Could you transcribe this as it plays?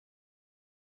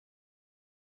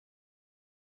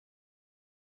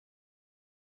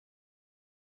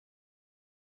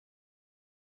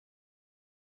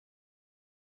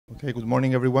Okay, good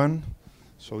morning, everyone.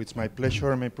 So it's my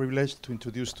pleasure and my privilege to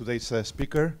introduce today's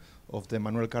speaker of the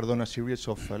Manuel Cardona series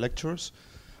of lectures.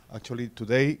 Actually,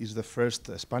 today is the first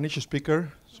Spanish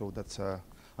speaker, so that's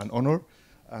an honor.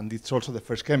 And it's also the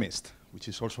first chemist, which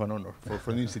is also an honor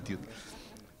for the Institute.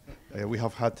 We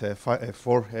have had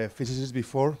four physicists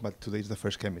before, but today is the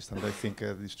first chemist, and I think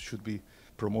this should be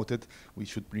promoted. We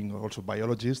should bring also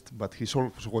biologists, but he's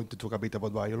also going to talk a bit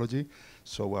about biology,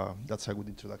 so that's a good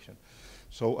introduction.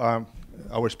 So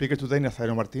our speaker today,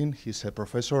 Nazario Martín, he's a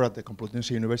professor at the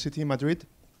Complutense University in Madrid.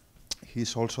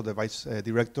 He's also the vice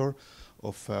director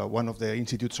of one of the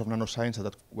institutes of nanoscience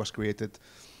that was created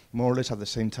more or less at the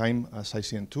same time as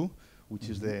ICN2, which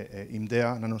is the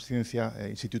IMDEA-Nanoscience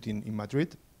Institute in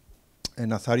Madrid.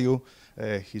 And Nazario,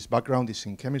 his background is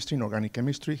in chemistry, in organic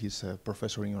chemistry. He's a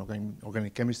professor in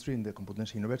organic chemistry in the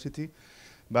Complutense University.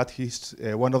 But he's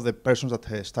one of the persons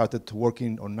that started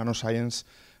working on nanoscience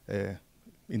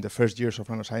in the first years of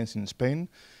nanoscience in Spain,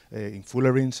 in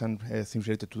fullerenes and things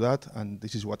related to that. And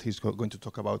this is what he's going to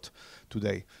talk about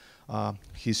today.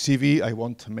 His CV, I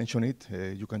won't mention it.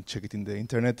 You can check it in the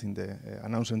internet, in the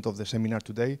announcement of the seminar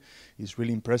today. It's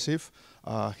really impressive.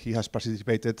 He has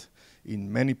participated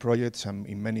in many projects and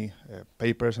in many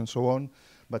papers and so on.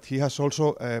 But he has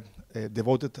also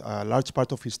devoted a large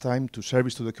part of his time to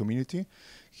service to the community.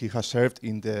 He has served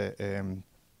in the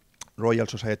Royal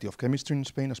Society of Chemistry in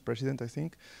Spain as president, I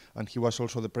think. And he was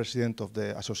also the president of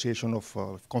the Association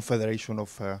of Confederation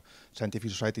of Scientific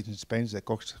Societies in Spain, the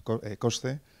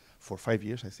COSCE, for 5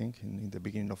 years, I think, in the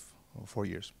beginning of 4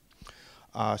 years.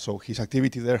 So his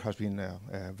activity there has been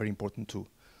very important too.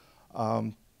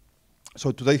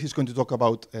 So today he's going to talk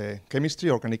about chemistry,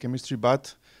 organic chemistry,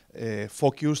 but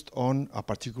focused on a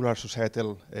particular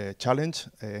societal challenge.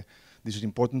 This is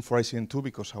important for ICN2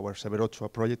 because our Severo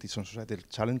project is on societal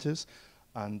challenges,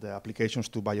 and applications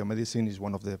to biomedicine is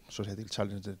one of the societal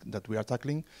challenges that we are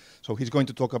tackling. So he's going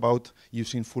to talk about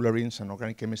using fullerenes and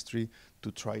organic chemistry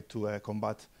to try to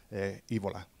combat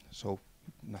Ébola. So,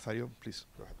 Nazario, please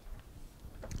go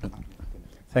ahead.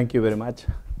 Thank you very much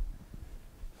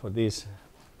for this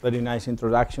very nice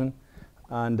introduction.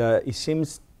 And it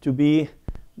seems to be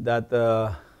that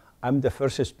I'm the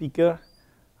first speaker,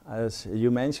 as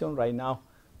you mentioned right now,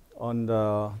 on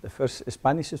the first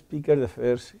Spanish speaker, the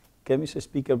first chemist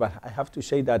speaker, but I have to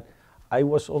say that I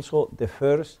was also the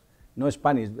first, no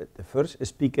Spanish, but the first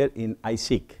speaker in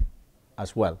ICIC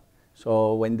as well.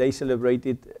 So when they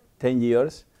celebrated 10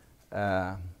 years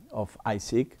of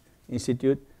ICIC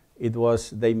Institute,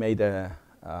 they made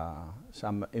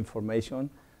some information,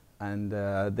 and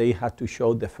they had to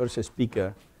show the first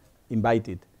speaker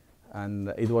invited. And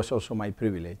it was also my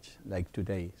privilege, like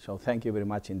today. So thank you very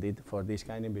much indeed for this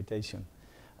kind of invitation.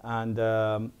 And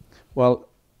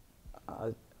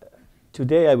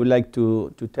today I would like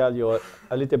to tell you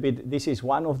a little bit. This is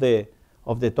one of the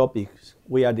topics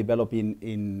we are developing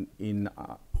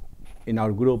in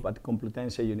our group at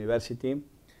Complutense University,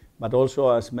 but also,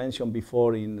 as mentioned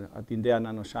before, at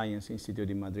IMDEA-Nanoscience Institute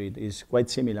in Madrid. Is quite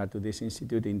similar to this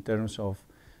institute in terms of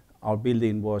our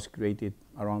building was created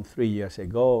around 3 years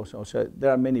ago, so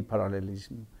there are many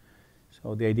parallelisms.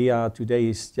 So the idea today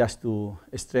is just to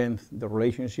strengthen the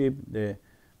relationship,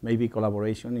 maybe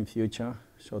collaboration in future,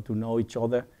 so to know each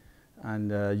other,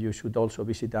 and you should also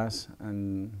visit us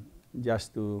and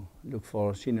just to look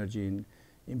for synergy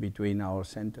in between our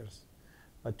centers.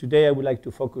 But today I would like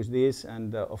to focus this,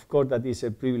 and of course that is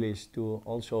a privilege to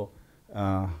also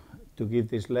to give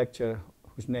this lecture,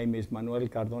 whose name is Manuel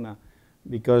Cardona,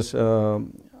 because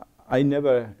I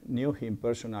never knew him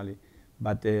personally,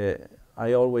 but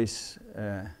I always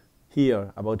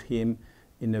hear about him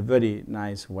in a very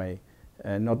nice way,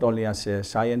 not only as a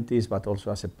scientist, but also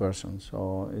as a person.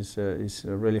 So it's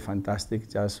really fantastic,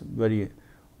 just very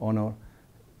honored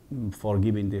for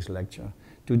giving this lecture.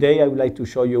 Today I would like to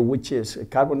show you which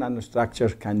carbon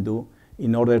nanostructures can do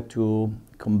in order to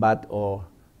combat or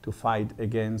to fight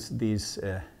against this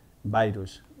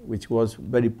virus, which was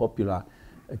very popular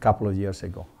a couple of years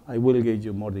ago. I will give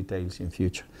you more details in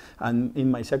future. And in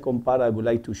my second part, I would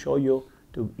like to show you,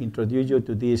 to introduce you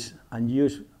to this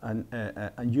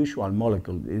unusual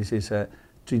molecule. This is a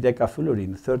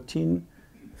tridecafullerene, 13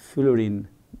 fullerene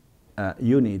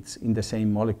units in the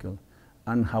same molecule,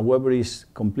 and however is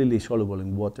completely soluble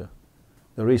in water.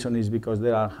 The reason is because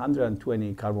there are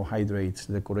 120 carbohydrates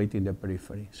decorating the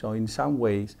periphery. So in some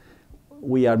ways,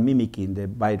 we are mimicking the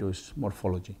virus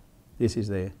morphology. This is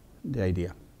the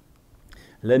idea.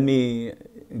 Let me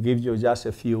give you just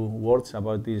a few words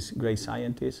about this great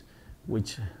scientist, who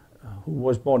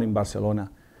was born in Barcelona,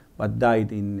 but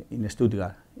died in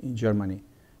Stuttgart, in Germany.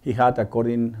 He had,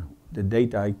 according the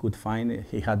data I could find,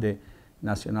 he had the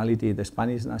nationality, the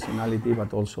Spanish nationality,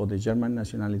 but also the German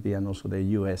nationality and also the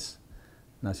US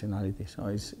nationality. So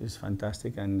it's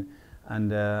fantastic. And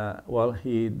well,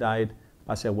 he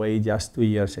passed away just 2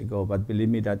 years ago. But believe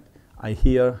me that I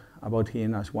hear about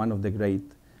him as one of the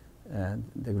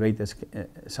greatest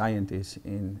scientists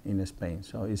in Spain.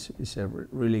 So it's a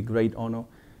really great honor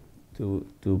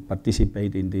to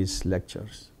participate in these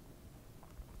lectures.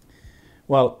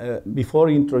 Well, before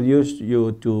I introduce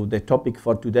you to the topic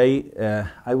for today,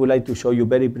 I would like to show you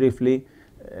very briefly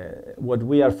what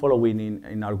we are following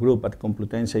in our group at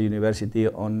Complutense University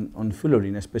on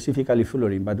fullerene, specifically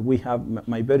fullerene. But we have,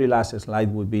 my very last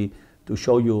slide would be to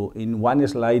show you in one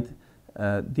slide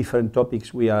different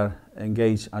topics we are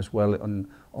engaged as well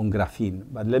on graphene.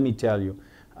 But let me tell you,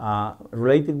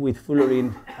 related with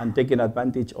fullerene and taking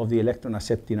advantage of the electron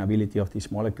accepting ability of this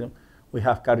molecule, we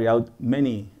have carried out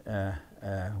many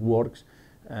works,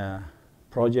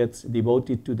 projects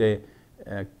devoted to the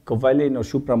covalent or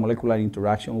supramolecular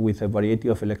interaction with a variety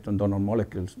of electron donor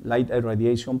molecules. Light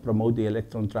irradiation promotes the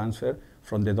electron transfer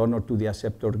from the donor to the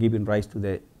acceptor, giving rise to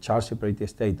the charge separated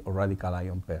state or radical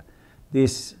ion pair.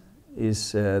 This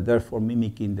is therefore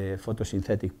mimicking the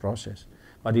photosynthetic process.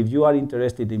 But if you are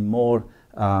interested in more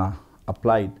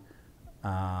applied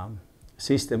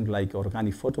systems like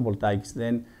organic photovoltaics,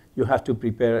 then you have to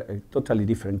prepare a totally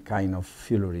different kind of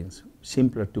fullerenes,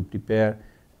 simpler to prepare,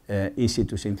 easy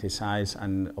to synthesize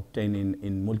and obtain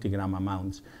in multigram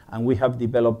amounts. And we have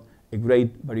developed a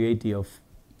great variety of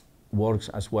works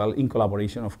as well, in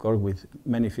collaboration, of course, with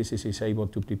many physicists able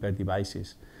to prepare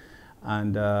devices.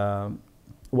 And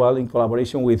well, in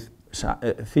collaboration with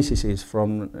physicists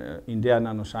from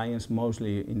IMDEA-Nanoscience,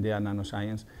 mostly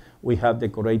IMDEA-Nanoscience, we have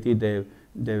decorated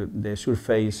the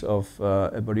surface of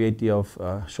a variety of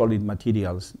solid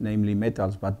materials, namely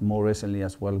metals, but more recently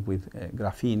as well with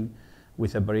graphene,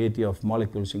 with a variety of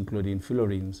molecules, including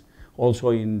fullerenes. Also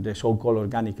in the so-called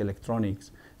organic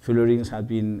electronics, fullerenes have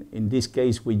been, in this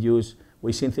case,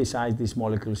 we synthesize these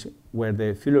molecules where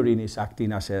the fullerene is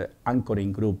acting as an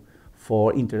anchoring group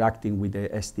for interacting with the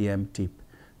STM tip.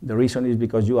 The reason is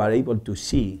because you are able to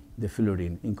see the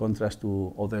fullerene in contrast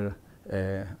to other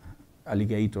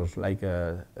alligators like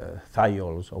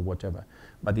thiols or whatever.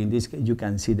 But in this case, you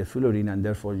can see the fullerene, and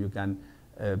therefore you can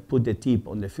put the tip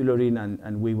on the fullerene,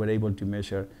 and we were able to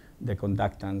measure the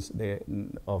conductance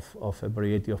of a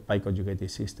variety of pi-conjugated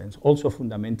systems. Also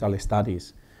fundamental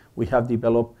studies. We have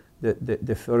developed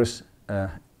the first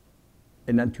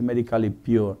enantiomerically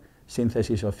pure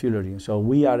synthesis of fullerene. So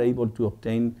we are able to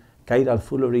obtain chiral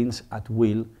fullerenes at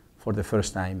will for the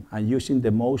first time, and using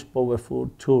the most powerful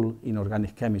tool in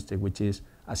organic chemistry, which is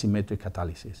asymmetric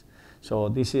catalysis. So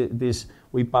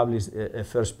we published a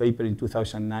first paper in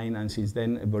 2009, and since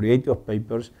then a variety of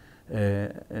papers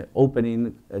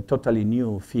opening a totally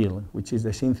new field, which is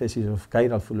the synthesis of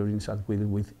chiral fullerenes at will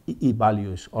with E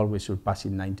values always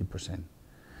surpassing 90%.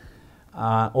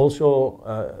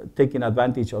 Also, taking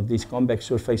advantage of this convex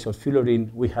surface of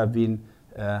fullerene, we have been,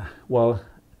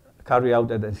 carry out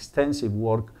an extensive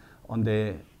work on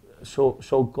the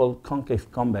so-called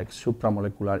concave-convex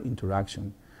supramolecular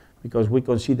interaction, because we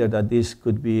consider that this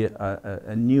could be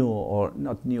a new, or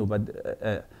not new, but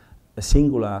a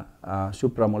singular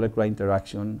supramolecular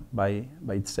interaction by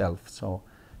itself. So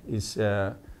it's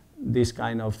this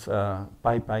kind of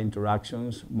pi-pi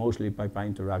interactions, mostly pi-pi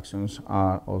interactions,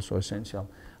 are also essential.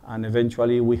 And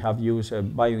eventually we have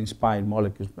used bio-inspired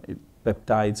molecules,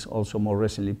 peptides, also more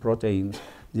recently proteins,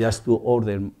 just to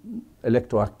order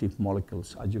electroactive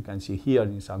molecules, as you can see here,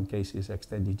 in some cases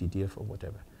extended GTF or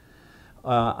whatever.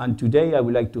 And today I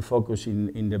would like to focus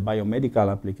in the biomedical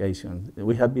application.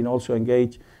 We have been also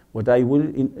engaged. What I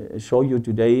will show you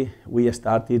today, we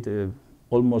started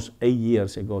almost 8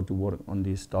 years ago to work on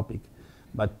this topic.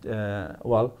 But,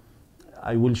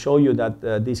 I will show you that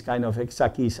this kind of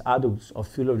hexakis adducts of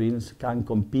fullerenes can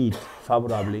compete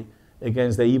favorably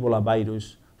against the Ébola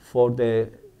virus for the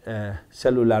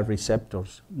cellular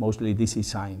receptors, mostly this is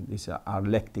sign, these are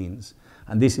lectins.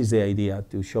 And this is the idea,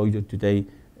 to show you today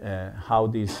how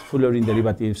these fullerene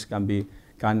derivatives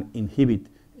can inhibit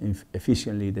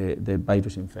efficiently the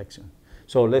virus infection.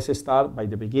 So let's start by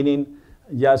the beginning.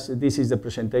 Just this is the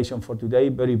presentation for today.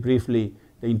 Very briefly,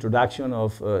 the introduction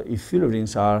of if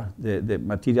fullerenes are the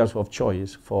materials of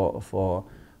choice for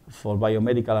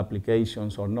biomedical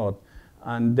applications or not.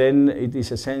 And then it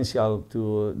is essential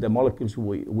to the molecules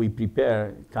we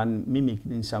prepare can mimic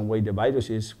in some way the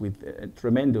viruses with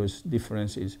tremendous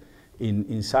differences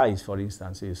in size, for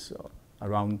instance, is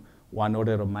around 1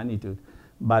 order of magnitude.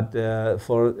 But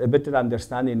for a better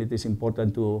understanding, it is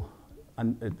important to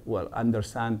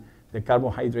understand the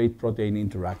carbohydrate-protein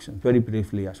interaction, very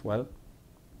briefly as well.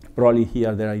 Probably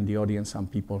here there are in the audience some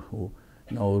people who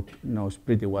knows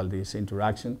pretty well this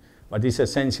interaction, but it's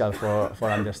essential for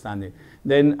understanding.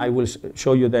 Then I will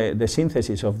show you the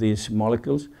synthesis of these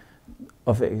molecules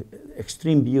of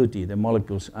extreme beauty, the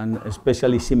molecules, and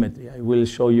especially symmetry. I will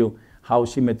show you how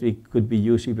symmetry could be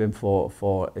used even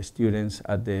for students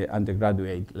at the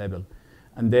undergraduate level.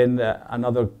 And then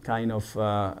another kind of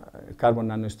carbon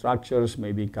nanostructures,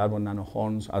 maybe carbon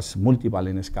nanohorns as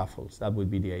multivalent scaffolds. That would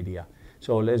be the idea.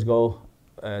 So let's go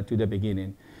to the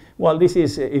beginning. Well, this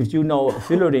is, if you know,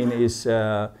 fullerene is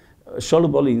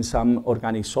soluble in some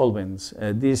organic solvents.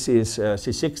 This is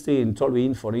C60 in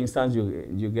toluene, for instance,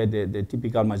 you get the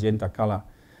typical magenta color.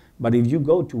 But if you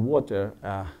go to water,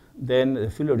 then the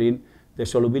fullerene, the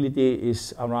solubility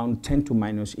is around 10 to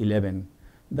minus 11.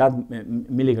 That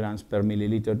milligrams per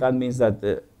milliliter. That means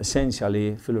that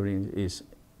essentially fullerene is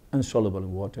insoluble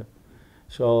in water.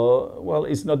 So, well,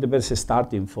 it's not the best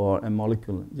starting for a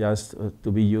molecule just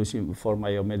to be used for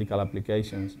biomedical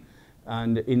applications.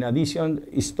 And in addition,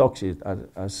 it's toxic,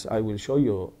 as I will show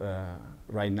you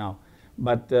right now.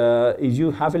 But if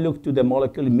you have a look to the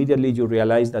molecule, immediately you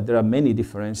realize that there are many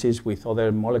differences with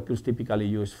other molecules typically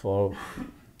used for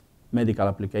medical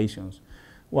applications.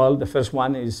 Well, the first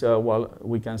one is, well,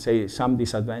 we can say some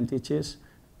disadvantages.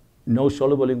 No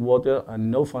soluble in water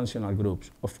and no functional groups.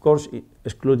 Of course,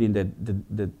 excluding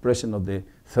the presence of the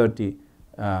 30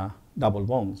 double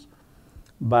bonds.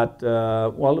 But,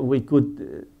 well, we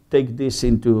could take this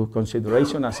into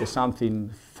consideration as something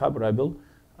favorable,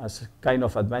 as kind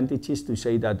of advantages to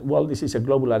say that, well, this is a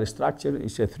globular structure,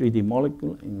 it's a 3D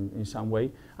molecule in some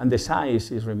way, and the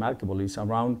size is remarkable. It's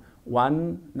around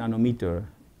 1 nanometer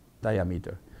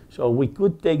diameter. So we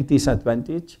could take this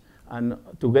advantage and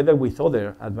together with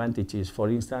other advantages, for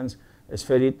instance, a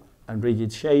spheric and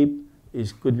rigid shape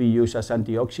could be used as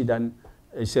antioxidant.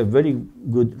 It's a very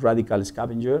good radical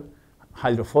scavenger.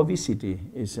 Hydrophobicity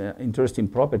is an interesting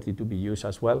property to be used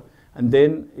as well. And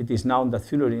then it is known that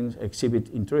fullerenes exhibit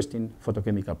interesting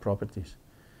photochemical properties.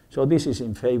 So this is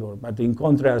in favor, but in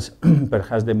contrast,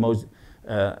 perhaps the most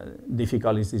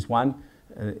difficult is this one.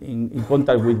 In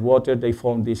contact with water, they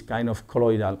form this kind of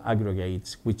colloidal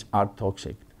aggregates, which are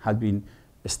toxic. Had been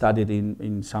studied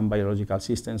in some biological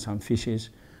systems, some fishes,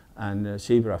 and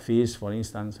zebrafish, for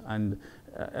instance. And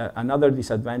another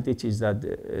disadvantage is that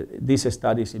these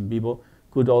studies in vivo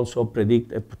could also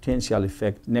predict a potential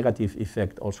effect, negative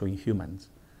effect also in humans.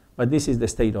 But this is the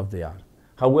state of the art.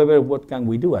 However, what can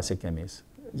we do as a chemist?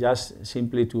 Just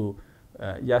simply to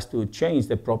change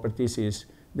the properties is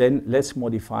then let's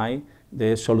modify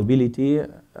the solubility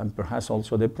and perhaps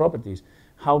also the properties.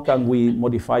 How can we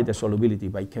modify the solubility?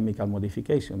 By chemical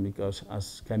modification, because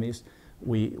as chemists,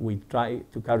 we try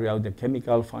to carry out the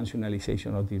chemical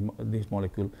functionalization of this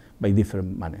molecule by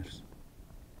different manners.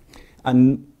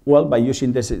 And well, by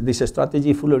using this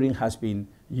strategy, fullerene has been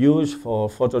used for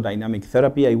photodynamic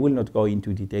therapy. I will not go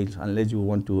into details unless you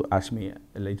want to ask me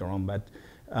later on, but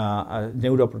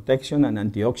neuroprotection and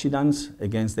antioxidants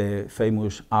against the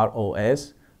famous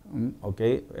ROS,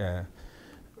 okay.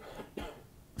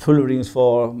 Fullerenes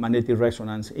for magnetic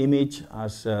resonance image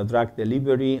as drug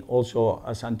delivery, also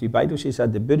as antiviruses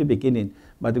at the very beginning,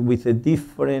 but with a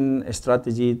different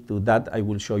strategy to that I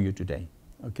will show you today.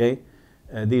 Okay,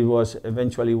 this was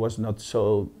eventually was not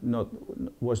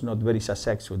very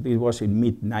successful. This was in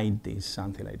mid-90s,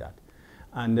 something like that,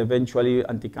 and eventually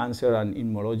anti-cancer and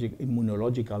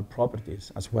immunological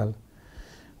properties as well.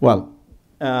 Well,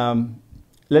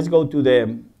 let's go to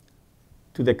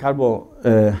the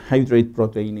carbohydrate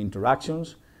protein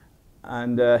interactions.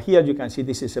 And here you can see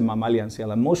this is a mammalian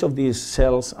cell. And most of these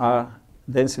cells are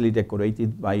densely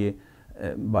decorated by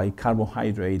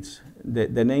carbohydrates.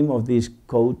 The name of this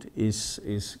coat is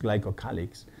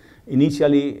glycocalyx.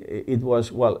 Initially, it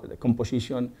was, well, the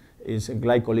composition is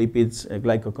glycolipids,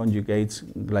 glycoconjugates,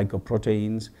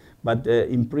 glycoproteins. But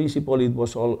in principle, it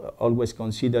was always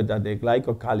considered that the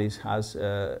glycocalyx has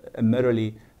a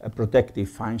merely protective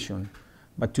function.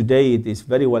 But today it is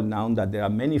very well known that there are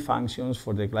many functions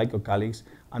for the glycocalyx,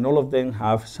 and all of them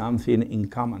have something in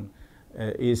common.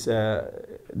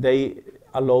 They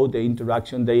allow the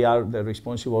interaction, they are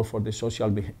responsible for the social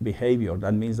behavior.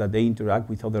 That means that they interact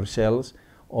with other cells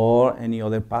or any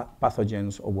other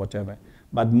pathogens or whatever.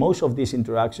 But most of these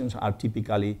interactions are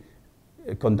typically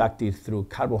conducted through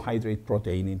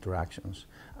carbohydrate-protein interactions.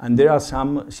 And there are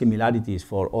some similarities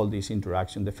for all these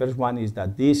interactions. The first one is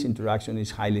that this interaction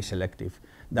is highly selective.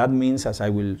 That means, as I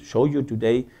will show you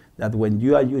today, that when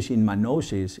you are using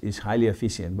mannoses, it's highly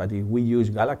efficient. But if we use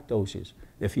galactoses,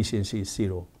 the efficiency is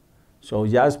 0. So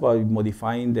just by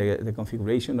modifying the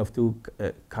configuration of two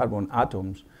carbon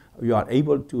atoms, you are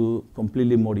able to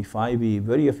completely modify, be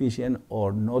very efficient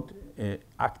or not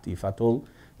active at all.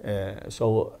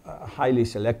 So a highly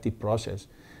selective process.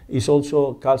 It's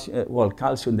also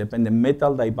calcium-dependent,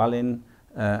 metal divalent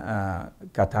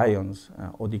cations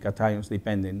or dications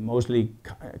dependent, mostly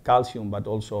calcium, but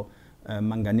also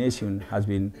manganesium has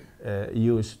been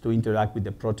used to interact with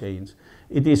the proteins.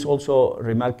 It is also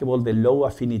remarkable the low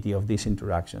affinity of this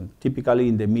interaction, typically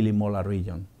in the millimolar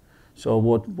region. So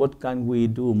what can we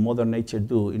do, Mother Nature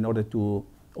do, in order to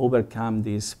overcome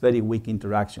this very weak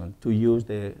interaction, to use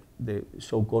the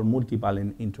so-called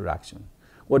multivalent interaction?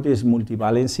 What is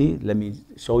multivalency? Let me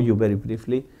show you very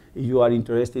briefly. If you are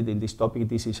interested in this topic,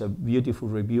 this is a beautiful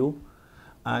review.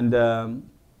 And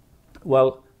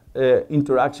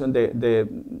interaction,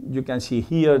 you can see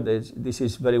here, this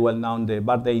is very well known, the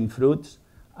Bardain fruits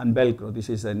and Velcro. This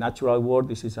is a natural word,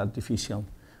 this is artificial.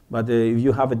 But if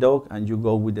you have a dog and you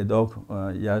go with the dog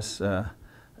just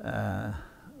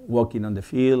walking on the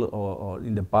field or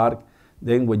in the park,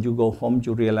 then when you go home,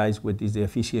 you realize what is the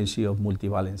efficiency of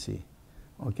multivalency.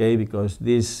 Okay, because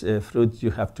this fruit,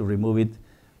 you have to remove it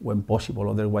when possible,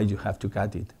 otherwise you have to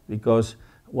cut it. Because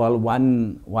while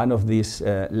one of these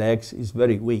legs is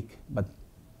very weak, but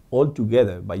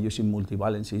altogether by using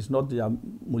multivalency, it's not just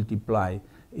multiply,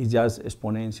 it's just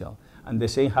exponential. And the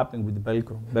same happens with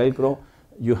Velcro. Velcro,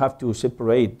 you have to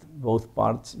separate both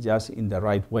parts just in the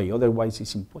right way, otherwise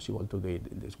it's impossible to do it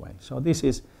in this way. So this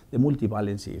is the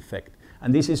multivalency effect.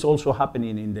 And this is also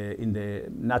happening in the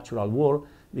natural world,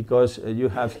 because you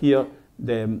have here,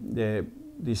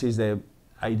 this is the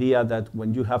idea that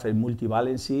when you have a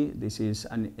multivalency, this is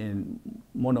a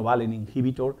monovalent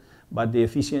inhibitor, but the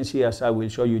efficiency, as I will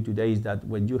show you today, is that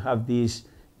when you have these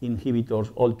inhibitors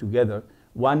all together,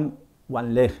 one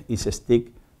leg is a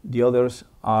stick, the others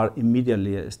are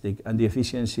immediately a stick, and the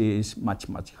efficiency is much,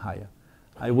 much higher.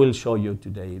 I will show you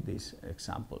today this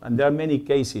example. And there are many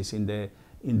cases in the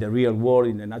real world,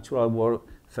 in the natural world,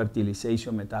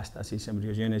 fertilization, metastasis,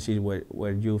 embryogenesis,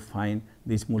 where you find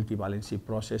this multivalency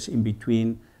process in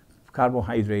between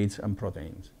carbohydrates and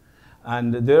proteins.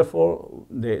 And therefore,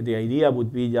 the idea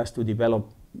would be just to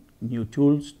develop new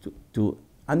tools to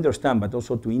understand, but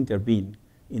also to intervene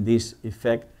in this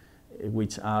effect,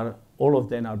 which are, all of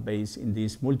them are based in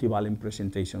this multivalent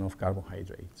presentation of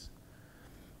carbohydrates.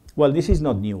 Well, this is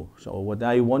not new. So what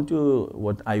I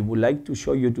would like to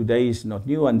show you today is not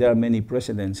new, and there are many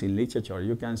precedents in literature.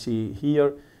 You can see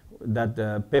here that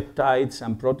peptides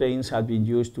and proteins have been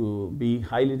used to be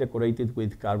highly decorated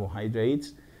with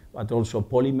carbohydrates, but also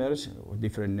polymers of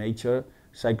different nature,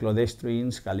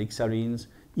 cyclodestrins, calixarines,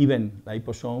 even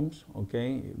liposomes,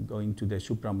 okay, going to the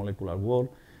supramolecular world,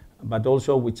 but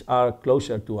also which are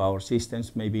closer to our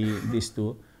systems, maybe these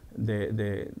two,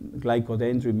 the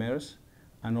glycodendrimers,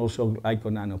 and also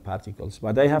glyconanoparticles.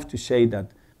 But I have to say that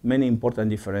many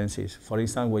important differences. For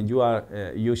instance, when you are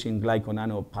using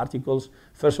glyconanoparticles,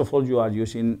 first of all, you are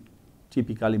using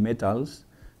typically metals,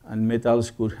 and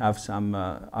metals could have some,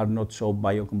 are not so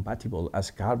biocompatible as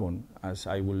carbon, as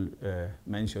I will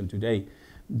mention today.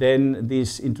 Then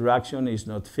this interaction is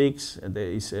not fixed,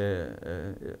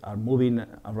 are moving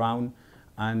around,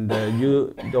 and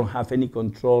you don't have any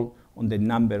control on the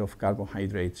number of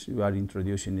carbohydrates you are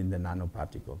introducing in the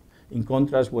nanoparticle. In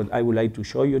contrast, what I would like to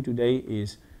show you today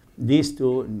is these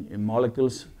two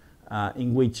molecules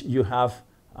in which you have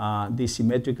this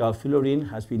symmetrical fullerene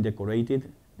has been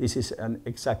decorated. This is an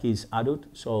hexakis adduct,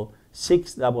 so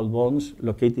 6 double bonds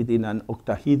located in an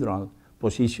octahedral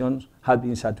position have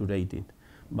been saturated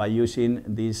by using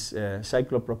this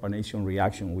cyclopropanation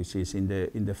reaction, which is in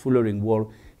the fullerene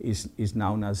world is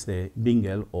known as the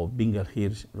Bingel or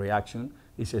Bingel-Hirsch reaction.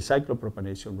 It's a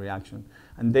cyclopropanation reaction.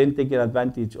 And then taking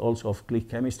advantage also of click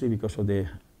chemistry because of the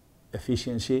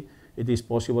efficiency, it is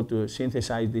possible to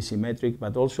synthesize this symmetric,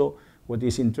 but also what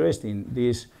is interesting,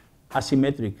 this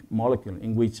asymmetric molecule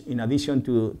in which, in addition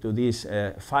to these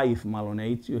 5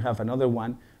 malonates, you have another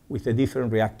one with a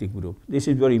different reactive group. This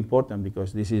is very important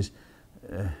because this is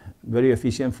very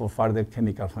efficient for further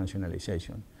chemical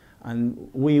functionalization. And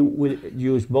we will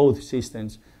use both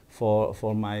systems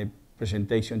for my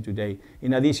presentation today.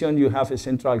 In addition, you have a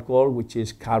central core, which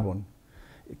is carbon.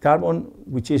 Carbon,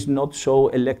 which is not so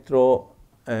electron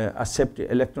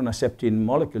accepting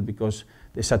molecule, because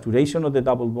the saturation of the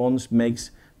double bonds makes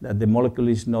that the molecule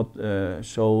is not the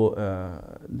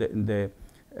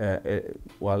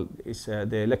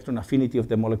electron affinity of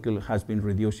the molecule has been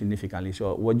reduced significantly.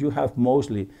 So what you have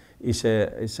mostly is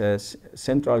a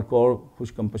central core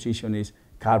whose composition is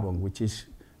carbon, which is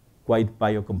quite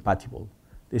biocompatible.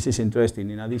 This is interesting.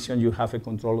 In addition, you have a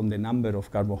control on the number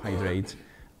of carbohydrates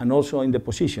and also in the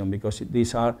position, because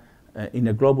these are in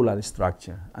a globular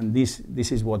structure, and this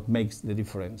is what makes the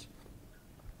difference.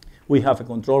 We have a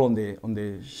control on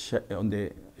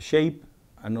the shape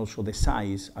and also the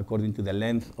size according to the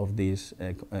length of this.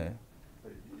 You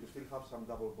still have some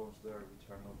double bonds there which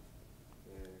are not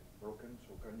broken,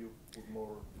 so can you put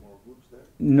more groups there?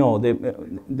 No,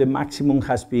 the maximum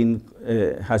has been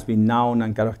known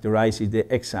and characterized as the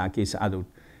hexa-cis adduct.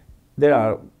 There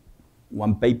are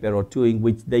one paper or two in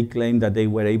which they claim that they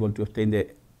were able to obtain the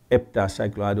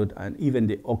heptacycloadduct and even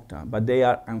the octa, but they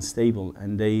are unstable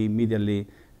and they immediately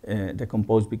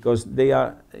decompose because they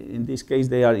are, in this case,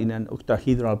 they are in an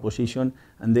octahedral position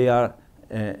and they are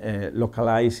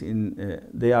localized in,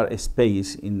 they are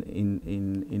spaced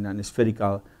in a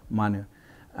spherical manner.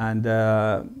 And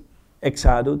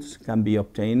hexaducts can be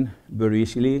obtained very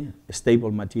easily,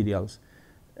 stable materials.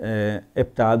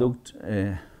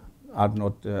 Heptaduct are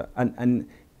not, and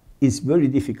it's very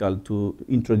difficult to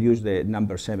introduce the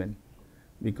number 7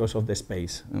 because of the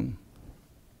space.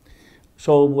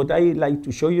 So what I like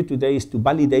to show you today is to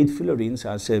validate fullerenes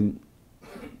as a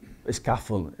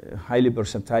scaffold, a highly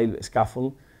versatile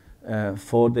scaffold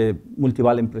for the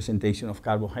multivalent presentation of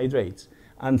carbohydrates.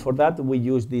 And for that, we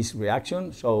use this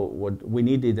reaction. So what we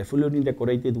need is the fullerene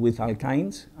decorated with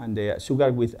alkynes and the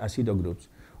sugar with acido groups.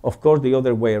 Of course, the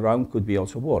other way around could be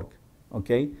also work,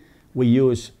 okay? We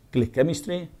use click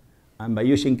chemistry, and by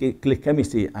using click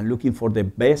chemistry and looking for the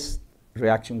best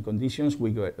reaction conditions,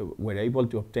 we were able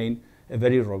to obtain a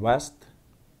very robust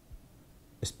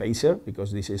spacer,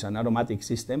 because this is an aromatic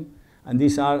system, and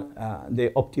these are the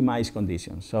optimized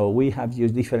conditions. So we have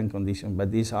used different conditions,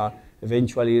 but these are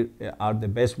eventually are the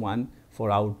best one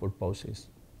for our purposes.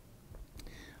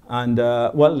 And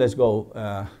well, let's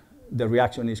go. The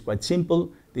reaction is quite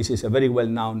simple. This is a very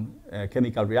well-known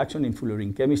chemical reaction in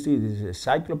fullerene chemistry. This is a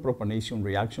cyclopropanation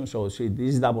reaction. So see,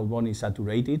 this double bond is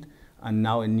saturated, and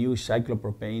now a new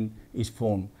cyclopropane is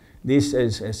formed. This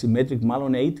is a symmetric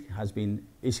malonate, has been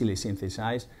easily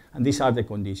synthesized, and these are the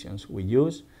conditions we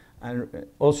use. And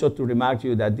also to remark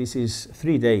you that this is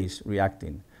 3 days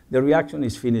reacting. The reaction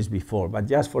is finished before, but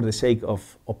just for the sake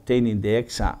of obtaining the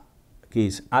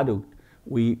hexa-cis adduct,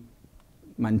 we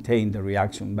maintain the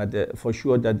reaction. But for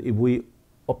sure that if we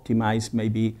optimize,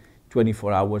 maybe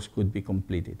 24 hours could be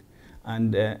completed.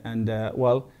 And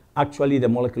well, actually the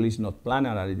molecule is not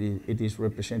planar, it is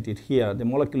represented here. The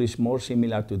molecule is more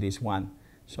similar to this one.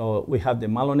 So we have the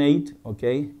malonate,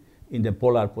 okay, in the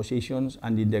polar positions,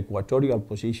 and in the equatorial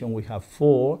position we have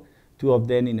 4, 2 of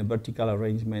them in a vertical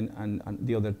arrangement and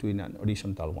the other 2 in an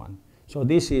horizontal one. So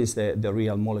this is the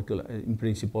real molecule, in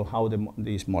principle, how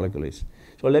this molecule is.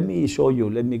 So let me show you,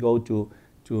 let me go to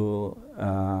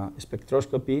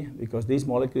spectroscopy, because this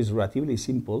molecule is relatively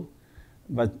simple,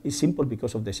 but it's simple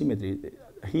because of the symmetry.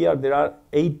 Here there are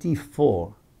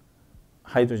 84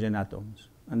 hydrogen atoms,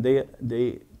 and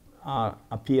they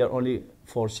appear only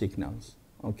 4 signals,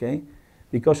 okay?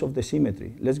 Because of the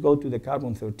symmetry. Let's go to the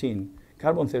carbon-13.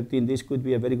 Carbon-13, this could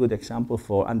be a very good example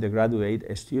for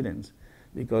undergraduate students,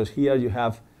 because here you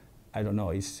have, I don't know,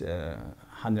 it's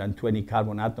 120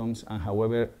 carbon atoms, and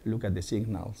however, look at the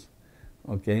signals,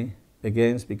 okay?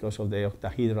 Again, because of the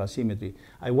octahedral symmetry.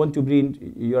 I want to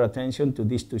bring your attention to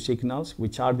these 2 signals,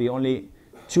 which are the only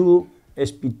 2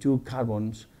 sp2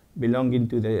 carbons belonging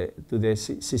to the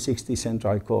C60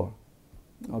 central core,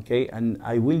 okay? And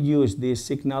I will use these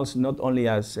signals not only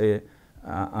as a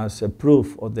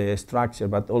proof of the structure,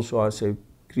 but also as a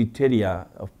criteria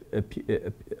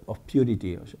of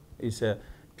purity. It's a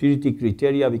purity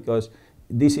criteria because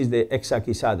this is the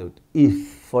hexa-cis adduct. If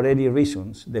for any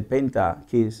reasons the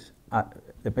penta-cis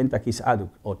adduct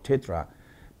or tetra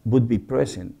would be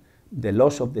present, the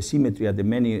loss of the symmetry at the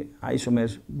many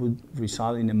isomers would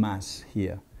result in a mass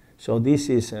here. So this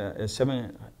is a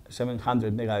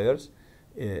 700 megahertz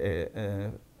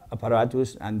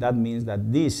apparatus, and that means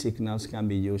that these signals can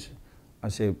be used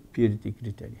as a purity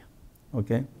criteria,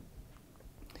 okay?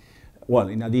 Well,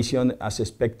 in addition, as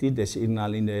expected, the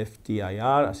signal in the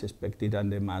FTIR, as expected,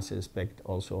 and the mass spec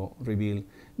also reveal.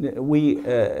 We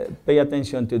pay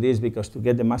attention to this because to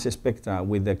get the mass spectra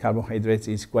with the carbohydrates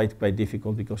is quite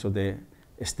difficult because of the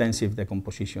extensive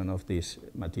decomposition of these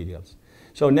materials.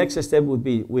 So next step would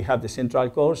be, we have the central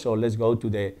core, so let's go to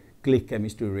the click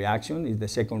chemistry reaction. It's the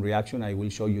second reaction I will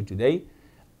show you today.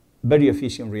 Very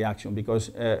efficient reaction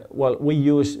because, well, we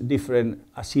use different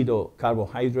acido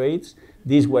carbohydrates.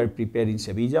 These were prepared in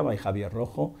Sevilla by Javier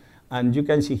Rojo. And you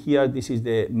can see here, this is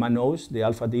the mannose, the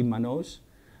alpha-D mannose.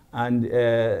 And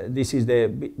this is the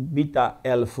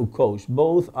beta-L fructose.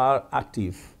 Both are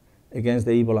active against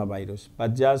the Ebola virus.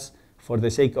 But just for the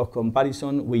sake of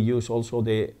comparison, we use also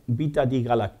the beta-D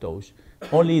galactose.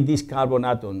 Only this carbon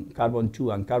atom, carbon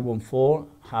 2 and carbon 4,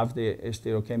 have the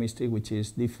stereochemistry which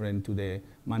is different to the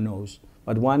mannose.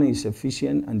 But one is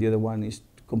efficient and the other one is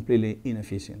completely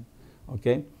inefficient.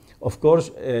 Okay? Of course,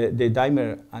 the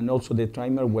dimer and also the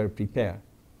trimer were prepared.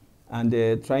 And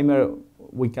the trimer,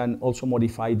 we can also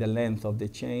modify the length of the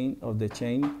chain,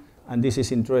 and this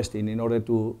is interesting in order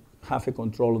to have a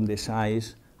control on the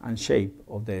size and shape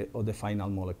of the final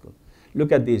molecule.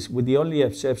 Look at this. With the only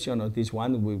exception of this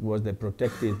one, which was the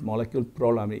protected molecule,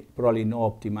 probably not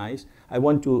optimized. I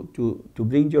want to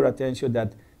bring your attention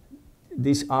that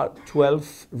these are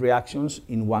 12 reactions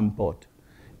in one pot.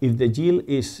 If the yield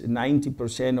is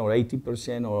 90% or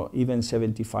 80% or even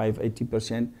 75,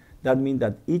 80%, that means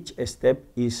that each step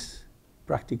is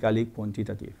practically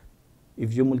quantitative.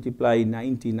 If you multiply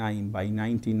 99 by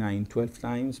 99 12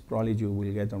 times, probably you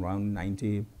will get around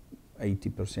 90,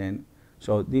 80%.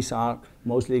 So these are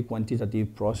mostly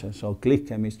quantitative process. So click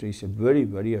chemistry is a very,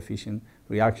 very efficient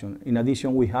reaction. In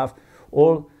addition, we have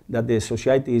all that the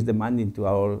society is demanding to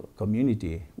our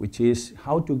community, which is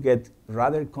how to get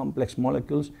rather complex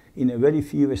molecules in a very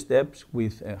few steps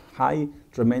with high,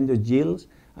 tremendous yields,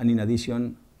 and in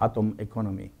addition, atom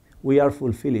economy. We are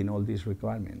fulfilling all these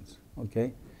requirements,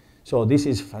 okay? So this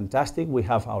is fantastic. We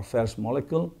have our first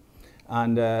molecule.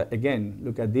 And again,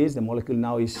 look at this. The molecule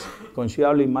now is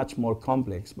considerably much more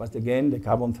complex. But again, the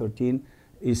carbon-13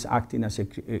 is acting as a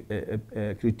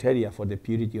criteria for the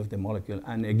purity of the molecule.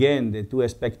 And again, the two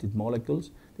expected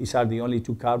molecules, these are the only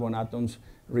two carbon atoms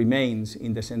remains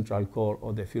in the central core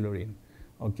of the fullerene,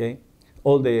 okay?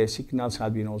 All the signals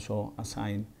have been also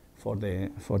assigned for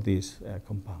this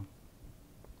compound.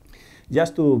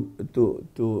 Just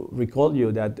to recall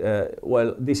you that,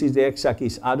 well, this is the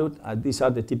hexakis adduct. These are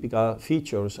the typical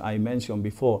features I mentioned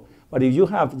before. But if you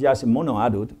have just a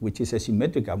monoadduct, which is a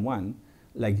symmetrical one,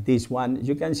 like this one,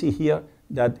 you can see here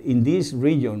that in this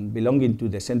region belonging to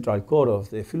the central core of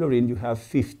the fullerene, you have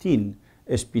 15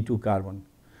 sp2 carbon.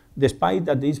 Despite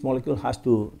that this molecule has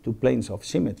two planes of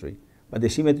symmetry, but the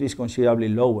symmetry is considerably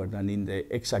lower than in the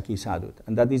hexakis adduct.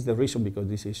 And that is the reason because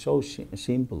this is so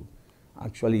simple.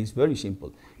 Actually, it's very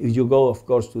simple. If you go, of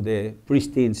course, to the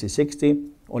pristine C60,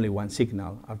 only one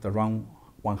signal at around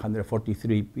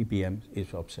 143 ppm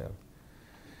is observed.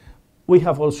 We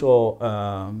have also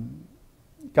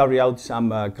carried out some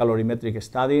calorimetric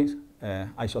studies,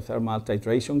 isothermal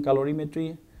titration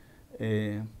calorimetry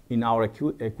in our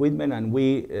equipment, and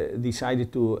we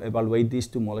decided to evaluate these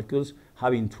two molecules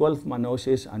having 12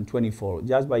 mannoses and 24,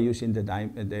 just by using the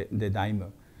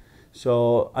dimer.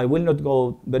 So I will not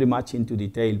go very much into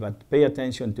detail, but pay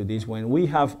attention to this. When we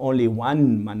have only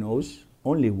one mannose,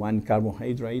 only one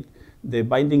carbohydrate, the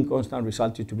binding constant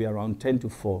resulted to be around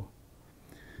 10⁴.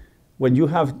 When you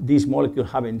have this molecule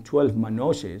having 12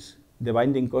 mannoses, the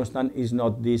binding constant is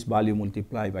not this value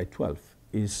multiplied by 12,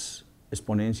 it's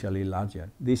exponentially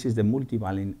larger. This is the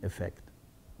multivalent effect,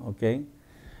 okay?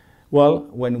 Well,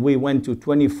 when we went to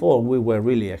 24, we were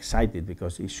really excited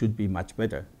because it should be much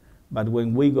better. But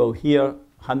when we go here,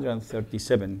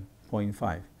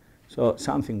 137.5. So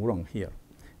something wrong here.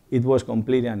 It was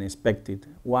completely unexpected.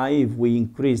 Why, if we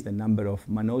increase the number of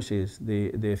mannoses,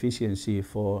 the efficiency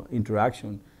for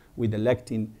interaction with the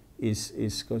lectin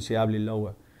is considerably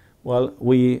lower? Well,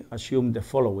 we assumed the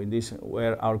following. These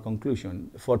were our conclusion.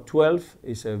 For 12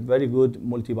 is a very good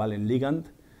multivalent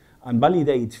ligand and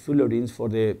validates fullerenes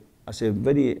as a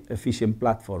very efficient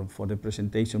platform for the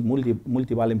presentation,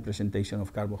 multivalent presentation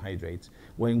of carbohydrates.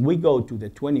 When we go to the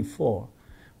 24,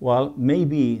 well,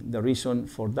 maybe the reason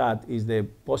for that is the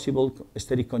possible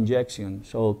steric conjunction.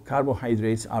 So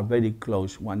carbohydrates are very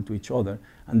close one to each other,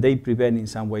 and they prevent in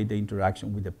some way the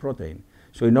interaction with the protein.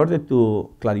 So in order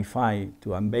to clarify,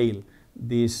 to unveil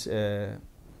this,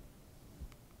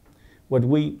 what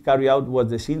we carry out was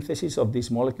the synthesis of this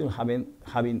molecule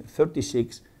having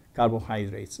 36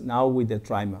 carbohydrates, now with the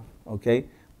trimer, okay?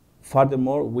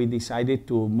 Furthermore, we decided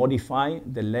to modify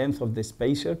the length of the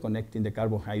spacer connecting the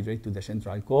carbohydrate to the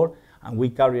central core, and we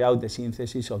carry out the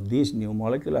synthesis of this new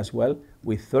molecule as well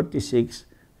with 36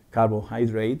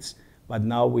 carbohydrates, but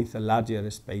now with a larger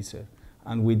spacer.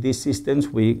 And with these systems,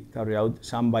 we carry out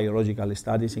some biological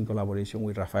studies in collaboration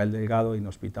with Rafael Delgado in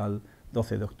Hospital 12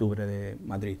 de Octubre de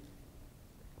Madrid.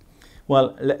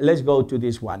 Well, let's go to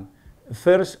this one.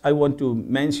 First, I want to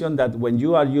mention that when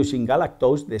you are using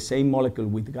galactose, the same molecule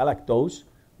with galactose,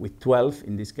 with 12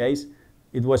 in this case,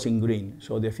 it was in green.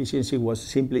 So the efficiency was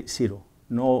simply 0,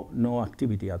 no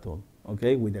activity at all,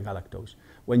 okay, with the galactose.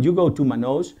 When you go to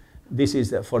mannose, this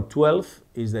is for 12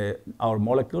 is our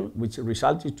molecule, which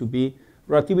resulted to be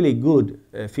relatively good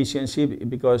efficiency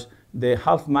because the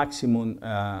half maximum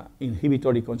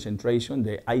inhibitory concentration,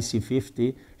 the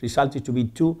IC50, resulted to be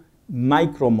 2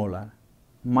 micromolar.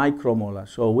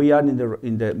 So we are in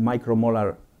the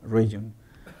micromolar region.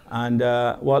 And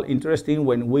well, interesting,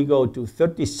 when we go to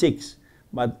 36,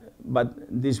 but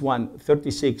this one,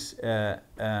 36,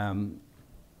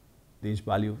 this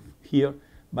value here,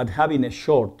 but having a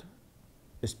short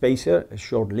spacer, a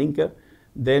short linker,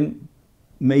 then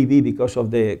maybe because of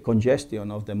the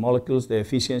congestion of the molecules, the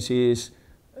efficiency is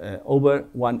over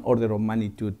 1 order of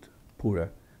magnitude poorer.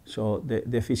 So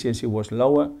the efficiency was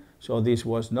lower, so this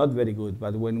was not very good.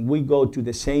 But when we go to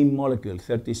the same molecule,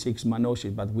 36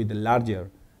 mannose, but with a larger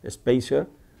spacer,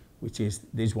 which is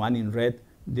this one in red,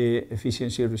 the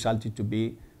efficiency resulted to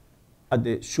be at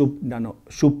the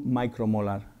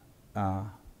sub-micromolar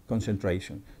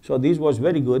concentration. So this was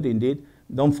very good indeed.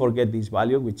 Don't forget this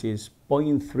value, which is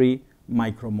 0.3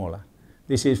 micromolar.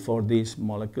 This is for this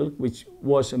molecule, which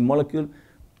was a molecule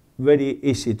very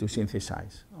easy to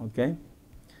synthesize. Okay.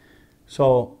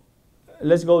 So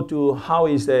let's go to how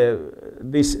is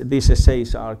these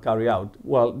assays are carried out.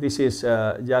 Well, this is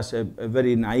just a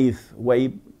very naive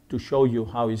way to show you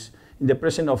how is in the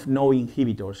presence of no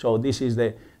inhibitor. So this is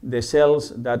the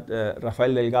cells that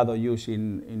Rafael Delgado used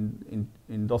in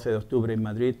 12 de octubre in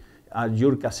Madrid are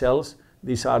Yurka cells.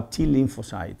 These are T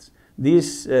lymphocytes.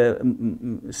 These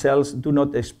cells do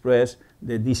not express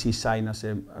the DC sign as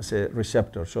a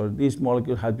receptor. So this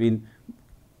molecule has been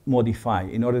modified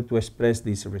in order to express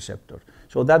this receptor.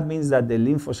 So that means that the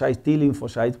lymphocytes, T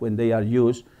lymphocytes, when they are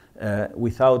used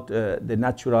without the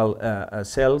natural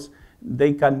cells,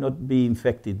 they cannot be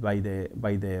infected by the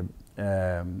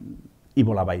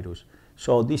Ebola virus.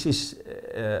 So this is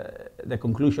the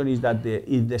conclusion is that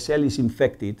if the cell is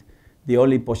infected, the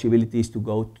only possibility is to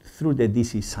go through the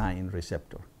DC sign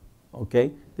receptor.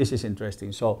 Okay, this is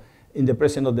interesting. So in the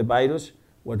presence of the virus,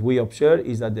 what we observe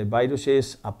is that the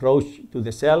viruses approach to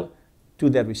the cell, to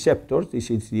the receptors.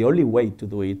 This is the only way to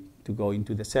do it, to go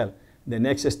into the cell. The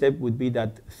next step would be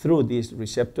that through this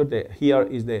receptor, here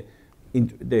is the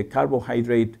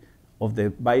carbohydrate of the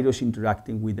virus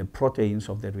interacting with the proteins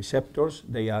of the receptors.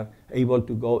 They are able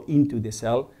to go into the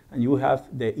cell, and you have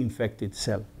the infected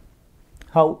cell.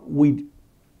 How we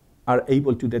are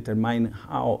able to determine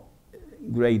how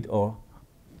great or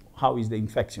how is the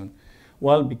infection?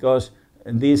 Well, because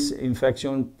this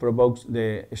infection provokes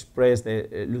the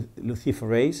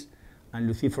luciferase, and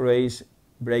luciferase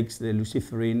breaks the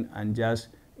luciferin, and just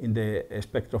in the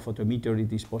spectrophotometer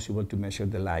it is possible to measure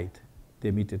the light, the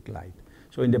emitted light.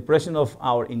 So in the presence of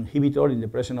our inhibitor, in the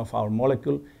presence of our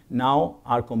molecule, now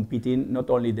are competing not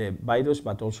only the virus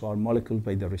but also our molecule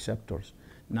by the receptors.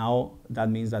 Now that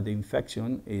means that the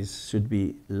infection should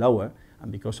be lower,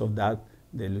 and because of that,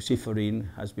 the luciferin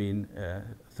has been,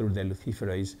 through the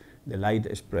luciferase, the light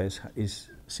expressed is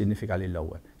significantly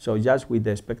lower. So just with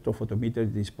the spectrophotometer,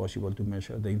 it is possible to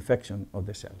measure the infection of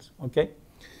the cells. Okay?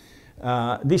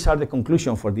 These are the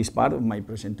conclusions for this part of my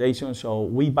presentation. So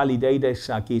we validated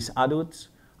Sakis adults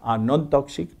are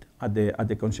non-toxic at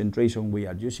the concentration we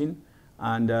are using,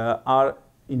 and are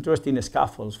interesting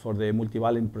scaffolds for the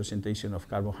multivalent presentation of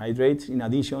carbohydrates. In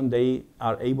addition, they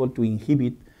are able to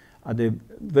inhibit at a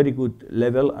very good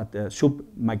level, at the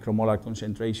sub-micromolar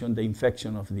concentration, the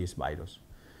infection of this virus.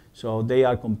 So they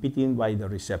are competing by the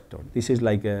receptor. This is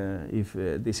like if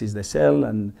this is the cell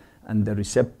and the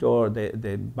receptor,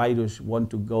 the virus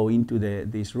want to go into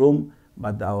this room,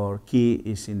 but our key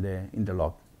is in the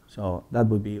lock. So that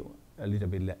would be a little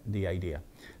bit the idea.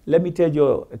 Let me tell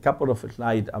you a couple of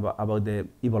slides about the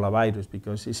Ebola virus,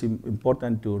 because it's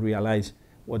important to realize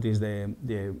what is the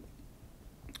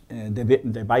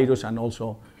virus, and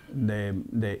also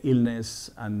the illness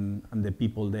and the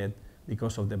people dead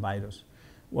because of the virus.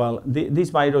 Well, this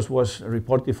virus was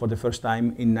reported for the first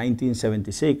time in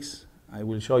 1976. I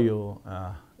will show you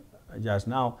just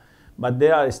now, but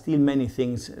there are still many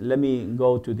things. Let me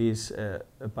go to these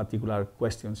particular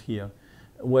questions here.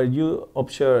 Where you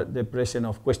observe the presence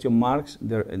of question marks,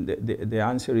 the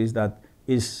answer is that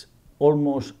it's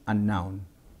almost unknown.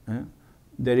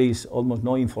 There is almost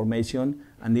no information,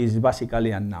 and this is